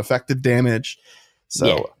raw, non-effective damage.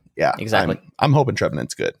 So, yeah, exactly. I'm hoping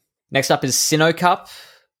Trevenant's good. Next up is Sinnoh Cup.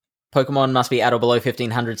 Pokemon must be at or below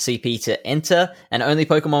 1500 CP to enter, and only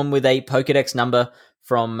Pokemon with a Pokedex number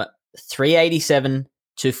from 387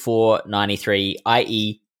 to 493,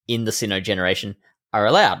 i.e. in the Sinnoh generation, are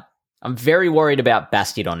allowed. I'm very worried about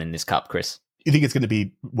Bastiodon in this cup, Chris. You think it's going to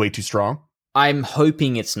be way too strong? I'm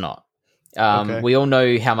hoping it's not. Okay. We all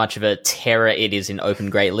know how much of a terror it is in Open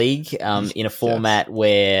Great League. In a format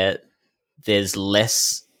where there's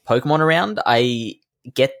less Pokemon around, I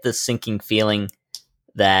get the sinking feeling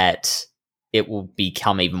that it will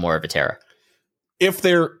become even more of a terror. If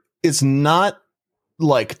there is not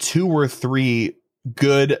like 2 or 3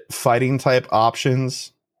 good fighting type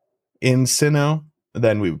options in Sinnoh,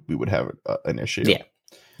 then we would have an issue.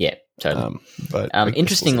 Yeah, totally. But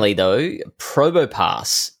interestingly, though,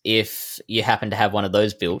 Probopass, if you happen to have one of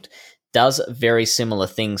those built, does very similar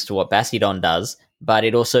things to what Bastiodon does, but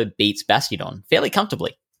it also beats Bastiodon fairly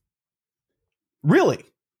comfortably. Really?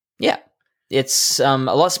 Yeah. It's a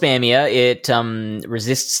lot spammier. It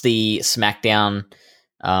resists the Smackdown.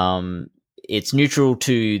 It's neutral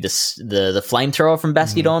to the flamethrower from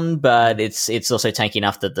Bastiodon, but it's also tanky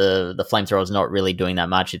enough that the flamethrower is not really doing that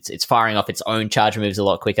much. It's firing off its own charge moves a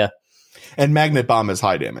lot quicker. And Magnet Bomb is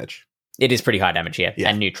high damage. It is pretty high damage, yeah,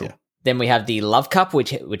 and neutral. Yeah. Then we have the Love Cup,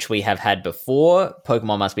 which we have had before.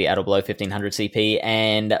 Pokemon must be at or below 1500 CP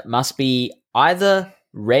and must be either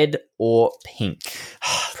red or pink,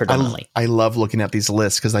 predominantly. I love looking at these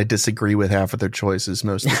lists because I disagree with half of their choices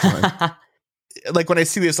most of the time. Like when I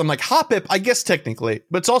see this, I'm like, Hoppip, I guess technically,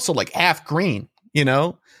 but it's also like half green, you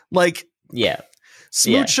know? Like, yeah.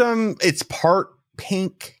 Smoochum, it's part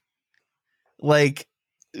pink. Like,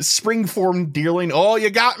 Springform Deerling, oh, you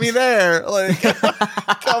got me there. Like,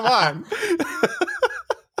 come on.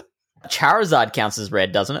 Charizard counts as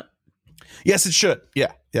red, doesn't it? Yes, it should.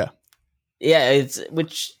 Yeah. Yeah,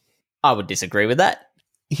 which I would disagree with that.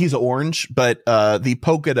 He's orange, but the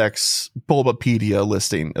Pokedex Bulbapedia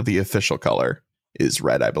listing of the official color is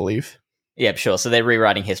red, I believe. Yeah, sure. So they're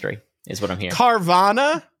rewriting history, is what I'm hearing.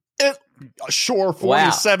 Carvana? Sure,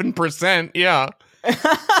 47%. Yeah.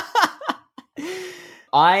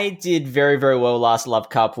 I did very, very well last Love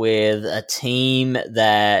Cup with a team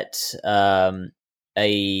that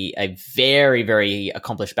a very, very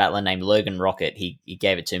accomplished battler named Logan Rocket, he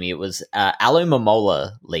gave it to me. It was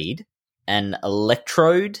Alomomola lead, an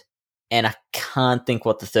Electrode, and I can't think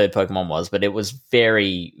what the third Pokemon was, but it was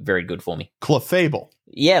very, very good for me. Clefable.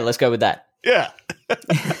 Yeah, let's go with that. Yeah.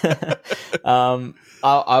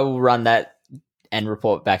 I will run that and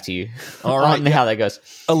report back to you all right, on how that goes.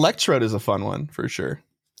 Electrode is a fun one for sure.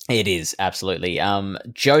 It is, absolutely.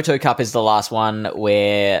 Johto Cup is the last one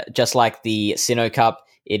where, just like the Sinnoh Cup,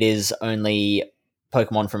 it is only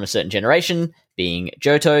Pokemon from a certain generation, being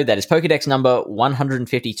Johto. That is Pokedex number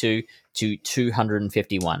 152 to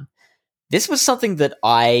 251. This was something that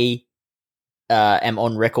I am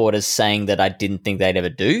on record as saying that I didn't think they'd ever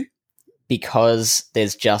do, because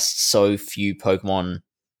there's just so few Pokemon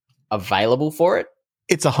available for it.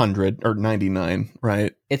 It's 100 or 99,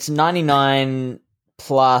 right? It's 99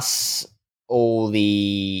 plus all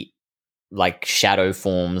the like shadow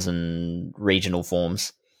forms and regional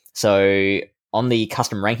forms. So on the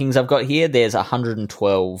custom rankings I've got here, there's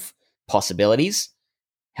 112 possibilities.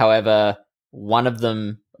 However, one of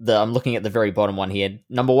them, I'm looking at the very bottom one here,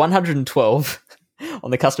 number 112 on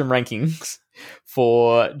the custom rankings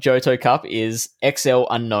for Johto Cup is XL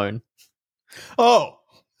Unknown. Oh.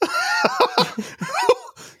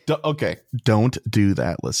 Okay, don't do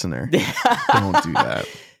that, listener. Don't do that.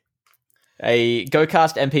 A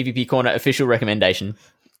GoCast and PvP Corner official recommendation.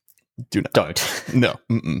 Do not. Don't. No.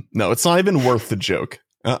 No, it's not even worth the joke.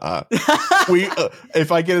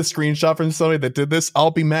 If I get a screenshot from somebody that did this,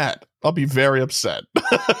 I'll be mad. I'll be very upset.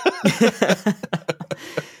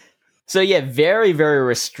 So yeah, very, very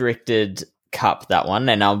restricted cup, that one,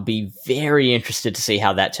 and I'll be very interested to see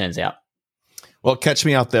how that turns out. Well, catch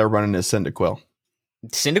me out there running a Cyndaquil.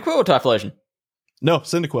 Cyndaquil or Typhlosion? No,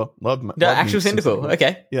 Cyndaquil. Love actual Cyndaquil.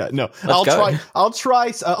 Okay. Yeah, no. I'll try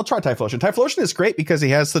Typhlosion. Typhlosion is great because he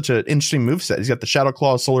has such an interesting moveset. He's got the Shadow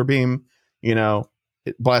Claw, Solar Beam,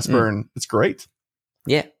 Blast Burn. It's great.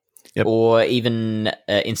 Yeah. Yep. Or even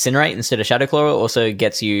Incinerate instead of Shadow Claw also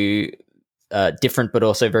gets you different but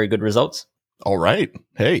also very good results. All right.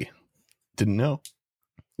 Hey, didn't know.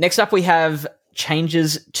 Next up, we have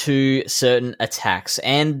changes to certain attacks,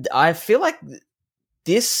 and I feel like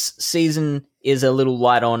this season is a little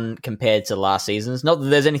light on compared to last season's. Not that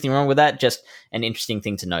there's anything wrong with that, just an interesting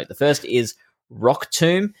thing to note. The first is Rock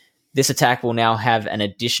Tomb. This attack will now have an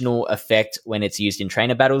additional effect when it's used in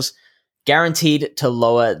trainer battles, guaranteed to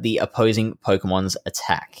lower the opposing Pokemon's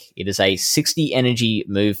attack. It is a 60 energy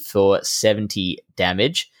move for 70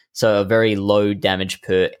 damage, so a very low damage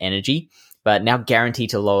per energy, but now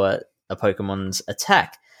guaranteed to lower a Pokemon's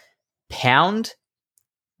attack. Pound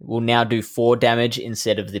will now do 4 damage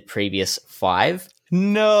instead of the previous 5.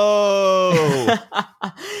 No!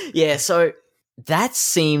 Yeah, so that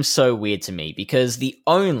seems so weird to me because the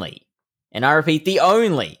only, and I repeat, the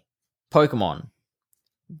only Pokemon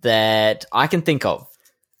that I can think of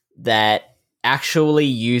that actually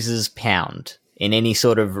uses Pound in any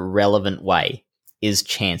sort of relevant way is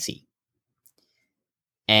Chansey.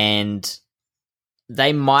 And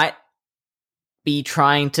they might be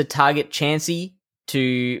trying to target Chansey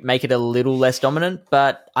to make it a little less dominant,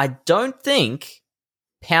 but I don't think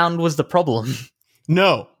pound was the problem.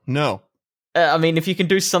 No. I mean, if you can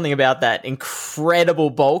do something about that incredible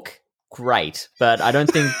bulk, great. But I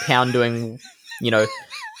don't think pound doing,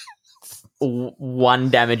 1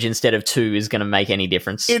 damage instead of 2 is going to make any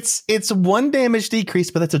difference. It's 1 damage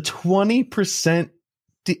decrease, but that's a 20%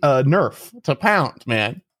 nerf to pound,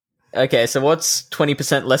 man. Okay, so what's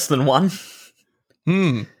 20% less than 1?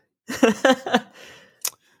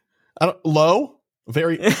 Low?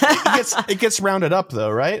 Very. It gets rounded up, though,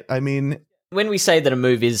 right? I mean, when we say that a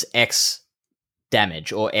move is X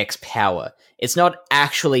damage or X power, it's not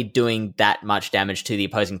actually doing that much damage to the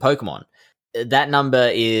opposing Pokemon. That number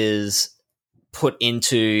is put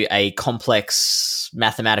into a complex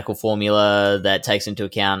mathematical formula that takes into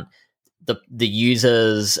account the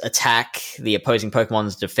user's attack, the opposing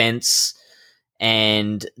Pokemon's defense,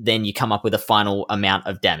 and then you come up with a final amount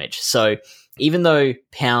of damage. So even though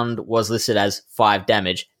pound was listed as 5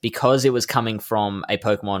 damage, because it was coming from a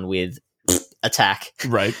Pokemon with attack,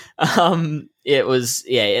 right? It was,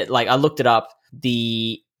 I looked it up.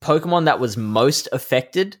 The Pokemon that was most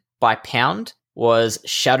affected by pound was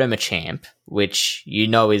Shadow Machamp, which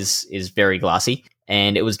is very glassy,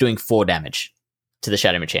 and it was doing 4 damage to the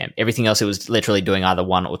Shadow Machamp. Everything else, it was literally doing either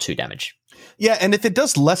 1 or 2 damage. Yeah, and if it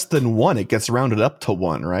does less than 1, it gets rounded up to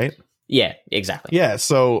 1, right? Yeah, exactly. Yeah,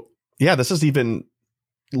 so this is even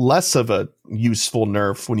less of a useful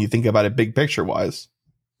nerf when you think about it big picture wise.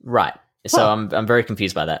 Right. So I'm very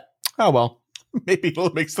confused by that. Oh well, maybe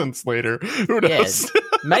it'll make sense later. Who knows? Yeah,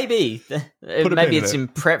 maybe. Maybe it's in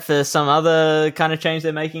prep for some other kind of change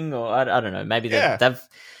they're making, or I don't know. Maybe they've.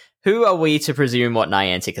 Who are we to presume what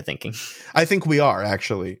Niantic are thinking? I think we are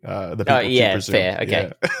actually the people. Oh yeah, to presume. fair.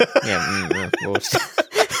 Okay. Yeah.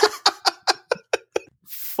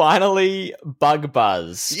 Finally, Bug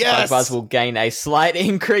Buzz. Yes! Bug Buzz will gain a slight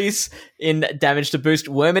increase in damage to boost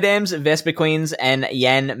Wormadam's, Vespiquen's, and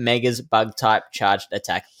Yanmega's Bug-type charged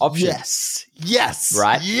attack options. Yes!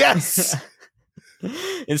 Right? Yes!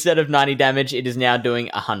 Instead of 90 damage, it is now doing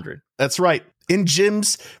 100. That's right. In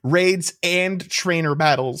gyms, raids, and trainer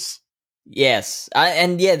battles. Yes.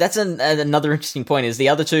 That's another interesting point, is the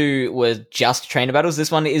other two were just trainer battles. This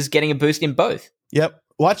one is getting a boost in both. Yep.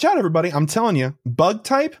 Watch out, everybody. I'm telling you, bug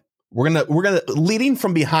type, we're gonna leading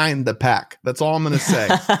from behind the pack. That's all I'm gonna say.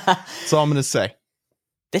 That's all I'm gonna say.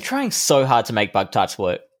 They're trying so hard to make bug types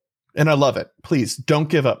work. And I love it. Please don't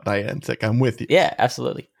give up, Niantic. I'm with you. Yeah,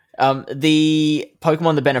 absolutely. The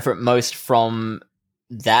Pokemon that benefit most from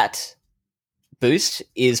that boost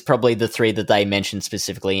is probably the 3 that they mentioned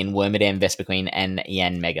specifically in Wormadam, Vespiquen, and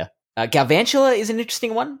Yanmega. Galvantula is an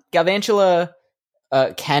interesting one. Galvantula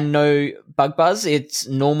can know Bug Buzz. It's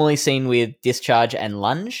normally seen with Discharge and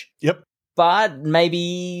Lunge. Yep. But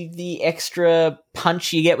maybe the extra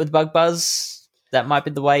punch you get with Bug Buzz, that might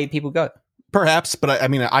be the way people go. Perhaps, but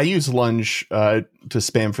I use Lunge to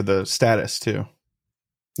spam for the status too.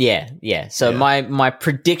 Yeah. So my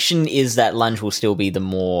prediction is that Lunge will still be the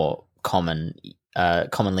more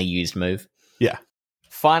commonly used move. Yeah.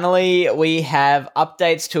 Finally, we have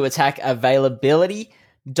updates to attack availability.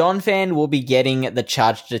 Donphan will be getting the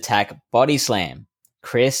charged attack Body Slam.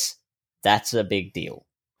 Chris, that's a big deal.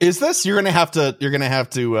 Is this? You're gonna have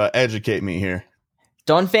to educate me here.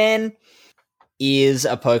 Donphan is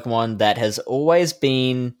a Pokemon that has always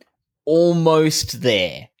been almost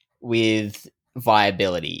there with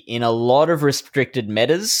viability. In a lot of restricted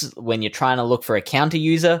metas, when you're trying to look for a counter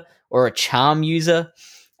user or a charm user,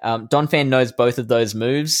 Donphan knows both of those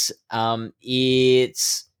moves. It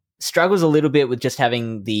struggles a little bit with just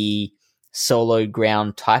having the solo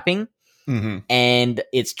ground typing, and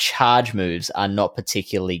its charge moves are not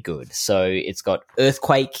particularly good. So it's got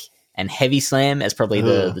Earthquake and Heavy Slam as probably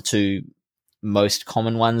the 2 most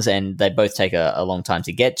common ones, and they both take a long time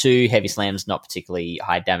to get to. Heavy Slam's not particularly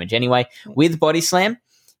high damage anyway. With Body Slam,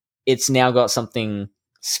 it's now got something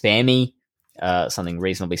spammy, something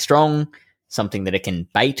reasonably strong, something that it can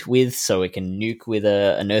bait with, so it can nuke with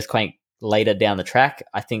an Earthquake later down the track.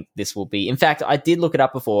 I think this will be... In fact, I did look it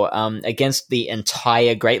up before. Against the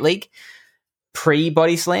entire Great League,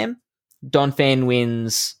 pre-Body Slam, Donphan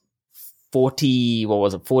wins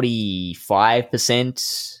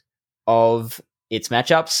 45% of its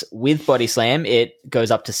matchups. With Body Slam, it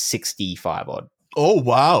goes up to 65 odd. Oh,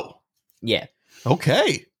 wow. Yeah.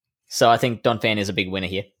 Okay. So I think Donphan is a big winner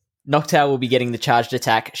here. Noctowl will be getting the charged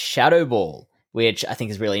attack Shadow Ball, which I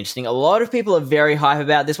think is really interesting. A lot of people are very hype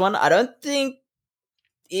about this one. I don't think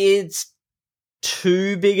it's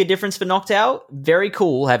too big a difference for Noctowl. Very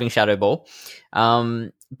cool having Shadow Ball.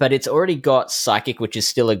 But it's already got Psychic, which is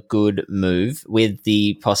still a good move with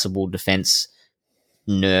the possible defense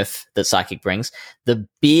nerf that Psychic brings. The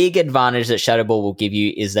big advantage that Shadow Ball will give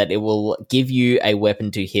you is that it will give you a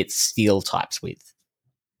weapon to hit steel types with.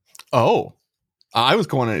 Oh, I was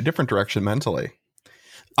going in a different direction mentally.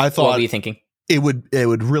 I thought, what were you thinking? It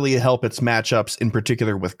would really help its matchups, in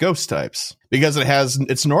particular with ghost types, because it has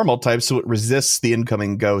its normal type, so it resists the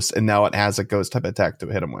incoming ghost, and now it has a ghost type attack to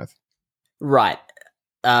hit him with. Right.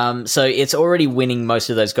 So it's already winning most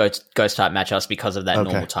of those ghost type matchups because of that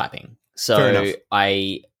normal typing. So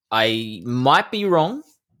I might be wrong,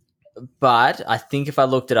 but I think if I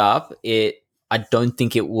looked it up, I don't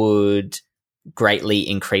think it would greatly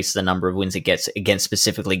increase the number of wins it gets against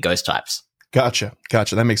specifically ghost types. Gotcha.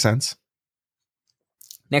 That makes sense.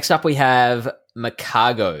 Next up, we have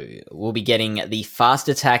Makago. We'll be getting the fast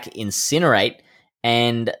attack Incinerate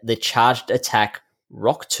and the charged attack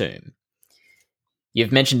Rock Tomb.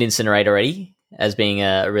 You've mentioned Incinerate already as being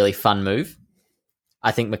a really fun move.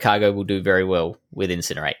 I think Makago will do very well with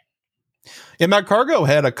Incinerate. Yeah, Makago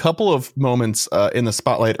had a couple of moments in the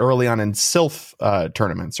spotlight early on in Sylph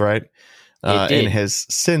tournaments, right? And has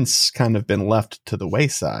since kind of been left to the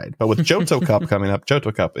wayside. But with Johto Cup coming up,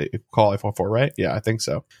 Johto Cup qualify for, right? Yeah, I think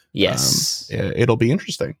so. Yes. It'll be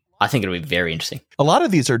interesting. I think it'll be very interesting. A lot of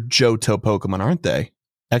these are Johto Pokemon, aren't they?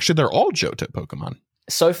 Actually, they're all Johto Pokemon.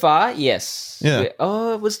 So far, yes. Yeah.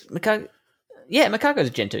 Was Makago? Yeah, Makago's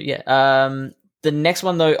Gen 2, yeah. The next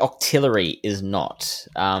one, though, Octillery is not.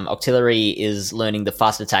 Octillery is learning the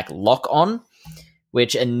fast attack Lock On,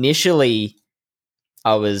 which initially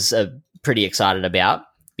I was pretty excited about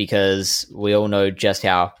because we all know just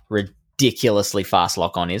how ridiculously fast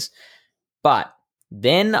Lock On is. But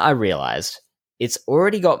then I realized it's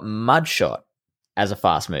already got Mud Shot as a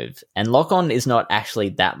fast move, and Lock On is not actually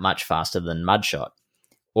that much faster than Mud Shot.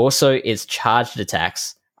 Also, its charged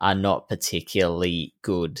attacks are not particularly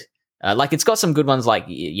good. It's got some good ones like,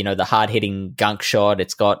 the hard-hitting Gunk Shot.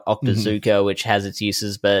 It's got Octazooka, which has its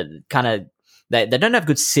uses, but kind of they don't have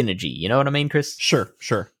good synergy. You know what I mean, Chris? Sure.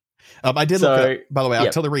 I did look up, by the way,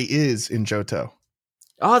 Octillery is in Johto.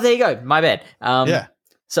 Oh, there you go. My bad. Yeah.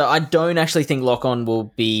 So I don't actually think Lock On will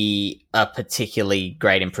be a particularly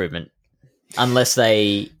great improvement unless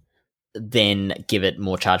they then give it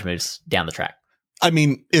more charge moves down the track. I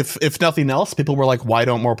mean, if nothing else, people were like, why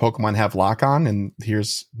don't more Pokemon have Lock On? And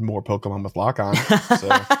here's more Pokemon with Lock On. So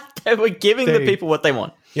we're giving the people what they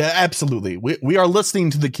want. Yeah, absolutely. We are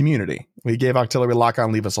listening to the community. We gave Octillery Lock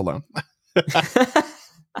On, leave us alone.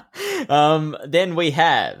 Then we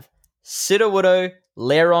have Sudowoodo,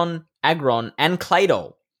 Lairon, Aggron, and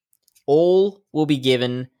Claydol. All will be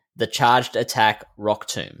given the charged attack Rock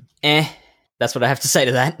Tomb. That's what I have to say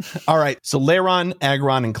to that. All right. So Lairon,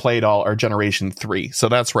 Aggron, and Claydol are Generation 3. So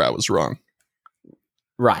that's where I was wrong.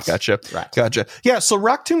 Right. Gotcha. Right. Gotcha. Yeah, so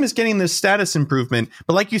Rock Tomb is getting this status improvement.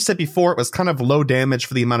 But like you said before, it was kind of low damage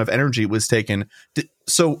for the amount of energy it was taken.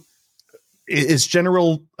 So is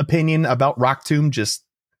general opinion about Rock Tomb just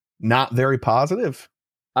not very positive?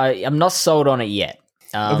 I'm not sold on it yet.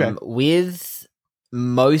 Okay. With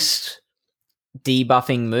most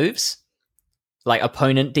debuffing moves, like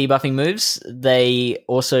opponent debuffing moves, they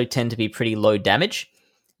also tend to be pretty low damage.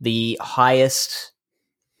 The highest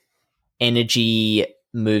energy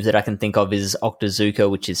move that I can think of is Octazooka,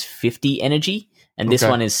 which is 50 energy, and this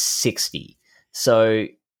one is 60. So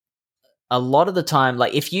a lot of the time,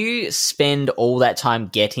 like if you spend all that time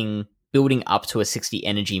building up to a 60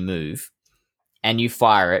 energy move and you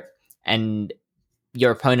fire it and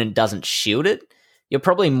your opponent doesn't shield it, you're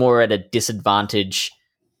probably more at a disadvantage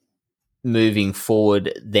moving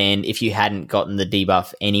forward than if you hadn't gotten the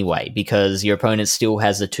debuff anyway, because your opponent still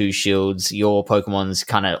has the 2 shields. Your Pokemon's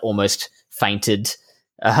kind of almost fainted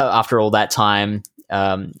after all that time,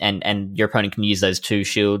 and your opponent can use those 2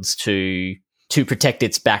 shields to protect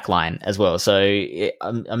its backline as well. So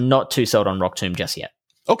I'm not too sold on Rock Tomb just yet.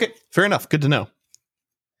 Okay, fair enough. Good to know.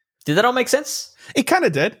 Did that all make sense? It kind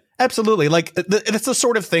of did. Absolutely. Like it's the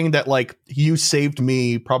sort of thing that like you saved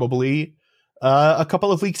me probably a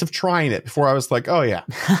couple of weeks of trying it before I was like, oh yeah,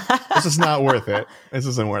 this is not worth it. This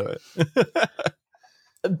isn't worth it.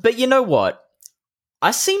 But you know what?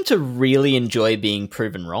 I seem to really enjoy being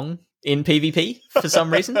proven wrong in PvP for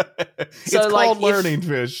some reason. It's called learning,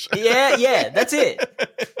 Fish. Yeah, that's it.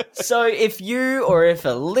 So if you or if a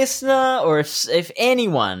listener or if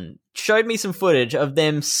anyone showed me some footage of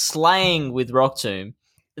them slaying with Rock Tomb,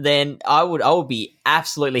 then I would be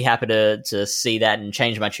absolutely happy to see that and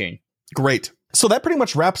change my tune. Great. So that pretty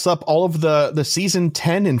much wraps up all of the season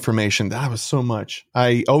 10 information. That was so much.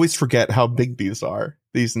 I always forget how big these are,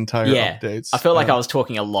 these entire updates. I feel like I was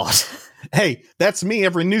talking a lot. Hey, that's me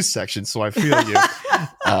every news section, so I feel you.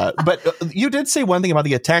 But you did say one thing about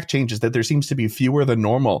the attack changes, that there seems to be fewer than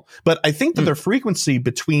normal. But I think that their frequency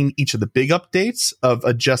between each of the big updates of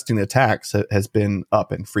adjusting attacks has been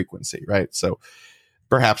up in frequency, right? So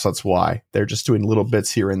perhaps that's why they're just doing little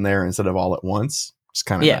bits here and there instead of all at once. It's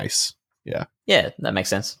kind of nice. Yeah, that makes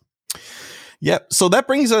sense. Yep. So that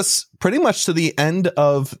brings us pretty much to the end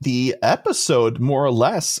of the episode, more or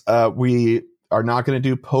less. We are not going to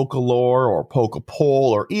do Pokalore or Pokapoll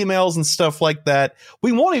or emails and stuff like that.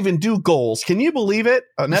 We won't even do goals. Can you believe it?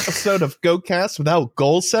 An episode of GoCast without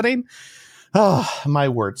goal setting? Oh, my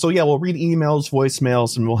word. So yeah, we'll read emails,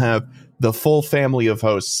 voicemails, and we'll have the full family of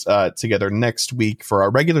hosts together next week for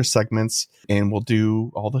our regular segments, and we'll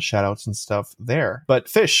do all the shout outs and stuff there. But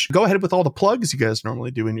Fish, go ahead with all the plugs you guys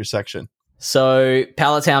normally do in your section. So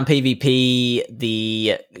Pallet Town PvP,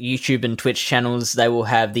 the YouTube and Twitch channels, they will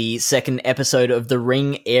have the second episode of The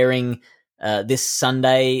Ring airing this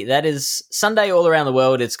Sunday. That is Sunday all around the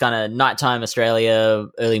world. It's kind of nighttime Australia,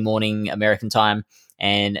 early morning American time,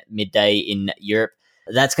 and midday in Europe.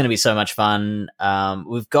 That's going to be so much fun.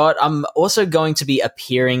 I'm also going to be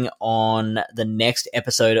appearing on the next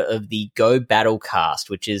episode of the Go Battlecast,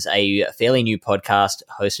 which is a fairly new podcast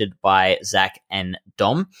hosted by Zach and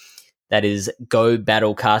Dom. That is Go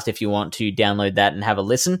Battlecast if you want to download that and have a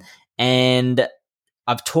listen. And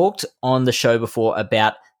I've talked on the show before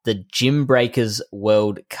about the Gym Breakers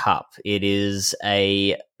World Cup. It is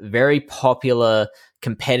a very popular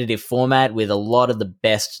competitive format with a lot of the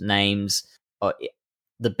best names,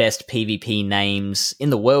 the best PvP names in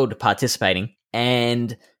the world participating.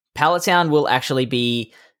 And Pallet Town will actually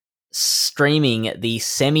be streaming the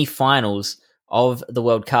semi-finals of the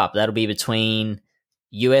World Cup. That'll be between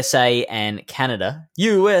USA and Canada.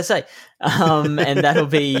 USA! And that'll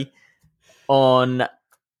be on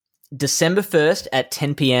December 1st at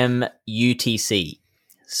 10 p.m. UTC.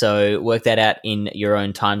 So work that out in your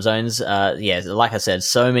own time zones. Like I said,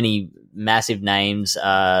 so many massive names,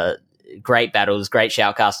 great battles, great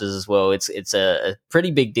shoutcasters as well. It's a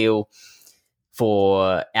pretty big deal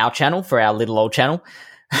for our channel, for our little old channel.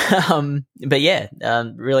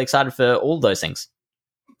 Really excited for all those things.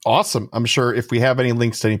 Awesome. I'm sure if we have any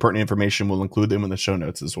links to any pertinent information, we'll include them in the show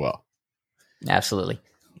notes as well. Absolutely.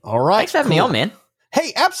 All right. Thanks for having me on, man.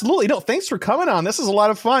 Hey, absolutely. No, thanks for coming on. This is a lot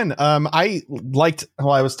of fun. I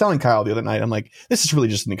was telling Kyle the other night, I'm like, this is really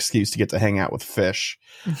just an excuse to get to hang out with Fish.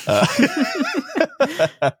 But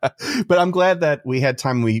I'm glad that we had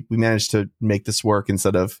time. We managed to make this work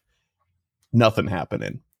instead of nothing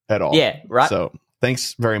happening at all. Yeah, right. So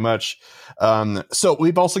thanks very much. So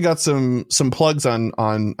we've also got some plugs on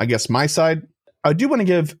I guess my side. I do want to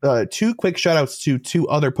give two quick shout outs to two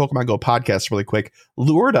other Pokemon Go podcasts really quick.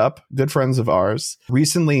 Lured Up, good friends of ours,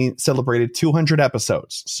 recently celebrated 200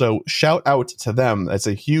 episodes. So shout out to them. That's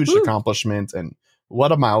a huge accomplishment and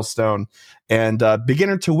what a milestone. And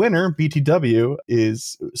Beginner to Winner, BTW,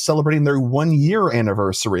 is celebrating their 1 year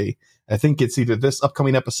anniversary. I think it's either this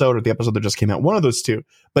upcoming episode or the episode that just came out. One of those two,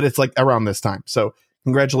 but it's like around this time. So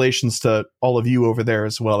congratulations to all of you over there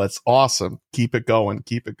as well. That's awesome. Keep it going.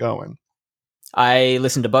 Keep it going. I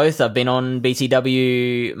listened to both. I've been on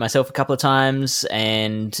BTW myself a couple of times,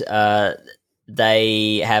 and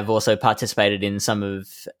they have also participated in some of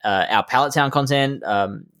our Pallet Town content.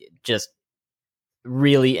 Just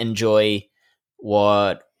really enjoy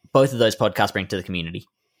what both of those podcasts bring to the community.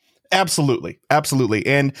 Absolutely. Absolutely.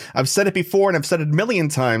 And I've said it before and I've said it a million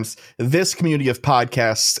times. This community of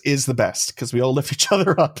podcasts is the best because we all lift each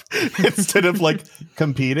other up instead of like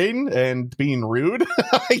competing and being rude,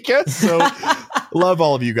 I guess. So love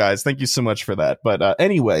all of you guys. Thank you so much for that. But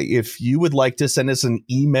anyway, if you would like to send us an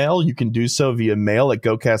email, you can do so via mail at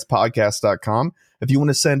gocastpodcast.com. If you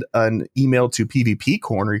want to send an email to PvP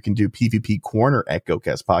Corner, you can do PvPcorner at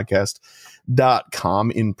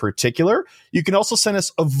gocastpodcast.com in particular. You can also send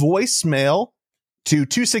us a voicemail to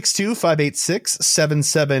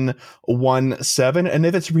 262-586-7717. And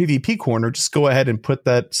if it's PvP Corner, just go ahead and put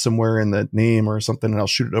that somewhere in the name or something, and I'll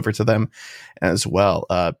shoot it over to them as well.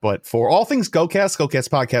 But for all things GoCast,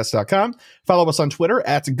 gocastpodcast.com. Follow us on Twitter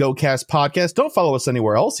at GoCastPodcast. Don't follow us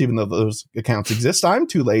anywhere else, even though those accounts exist. I'm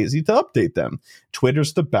too lazy to update them.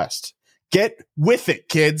 Twitter's the best. Get with it,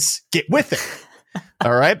 kids. Get with it.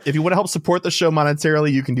 All right. If you want to help support the show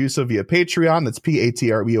monetarily, you can do so via Patreon. That's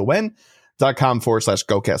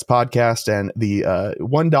patreon.com/GoCast podcast. And the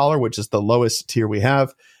 $1, which is the lowest tier we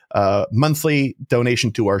have, monthly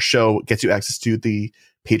donation to our show gets you access to the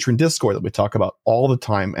patron Discord that we talk about all the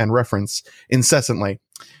time and reference incessantly.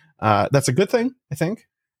 That's a good thing, I think.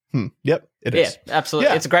 Yep, it is. Yeah, absolutely.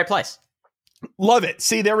 Yeah. It's a great place. Love it.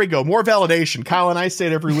 See, there we go. More validation. Kyle and I say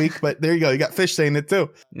it every week, but there you go. You got Fish saying it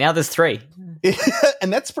too. Now there's 3.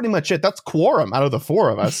 And that's pretty much it. That's quorum out of the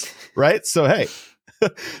 4 of us, right? So, hey,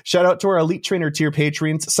 shout out to our Elite Trainer tier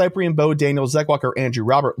patrons, Cyprian, Bo, Daniel, Zegwalker, Andrew,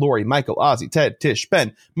 Robert, Lori, Michael, Ozzy, Ted, Tish,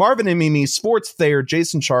 Ben, Marvin and Mimi, Sports Thayer,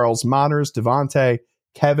 Jason Charles, Moners, Devontae,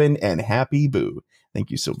 Kevin, and Happy Boo.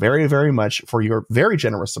 Thank you so very, very much for your very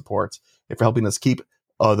generous support and for helping us keep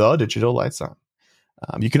the digital lights on.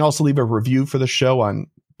 You can also leave a review for the show on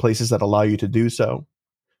places that allow you to do so.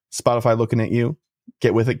 Spotify looking at you.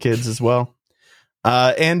 Get with it, kids, as well.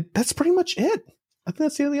 And that's pretty much it. I think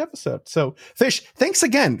that's the end of the episode. So, Fish, thanks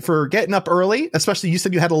again for getting up early. Especially, you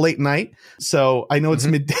said you had a late night. So, I know it's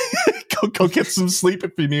midday. Go get some sleep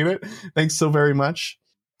if you need it. Thanks so very much.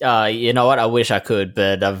 You know what? I wish I could,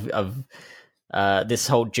 but I've this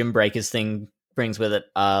whole Gym Breakers thing brings with it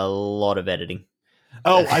a lot of editing.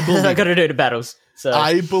 Oh, I believe I got to do the battles. So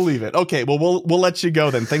I believe it. Okay, well, we'll let you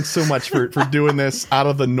go then. Thanks so much for doing this out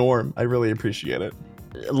of the norm. I really appreciate it.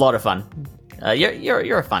 A lot of fun.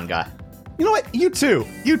 You're a fun guy. You know what? You too.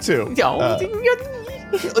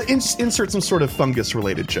 Insert some sort of fungus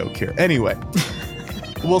related joke here. Anyway,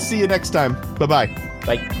 we'll see you next time. Bye-bye.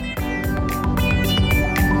 Bye.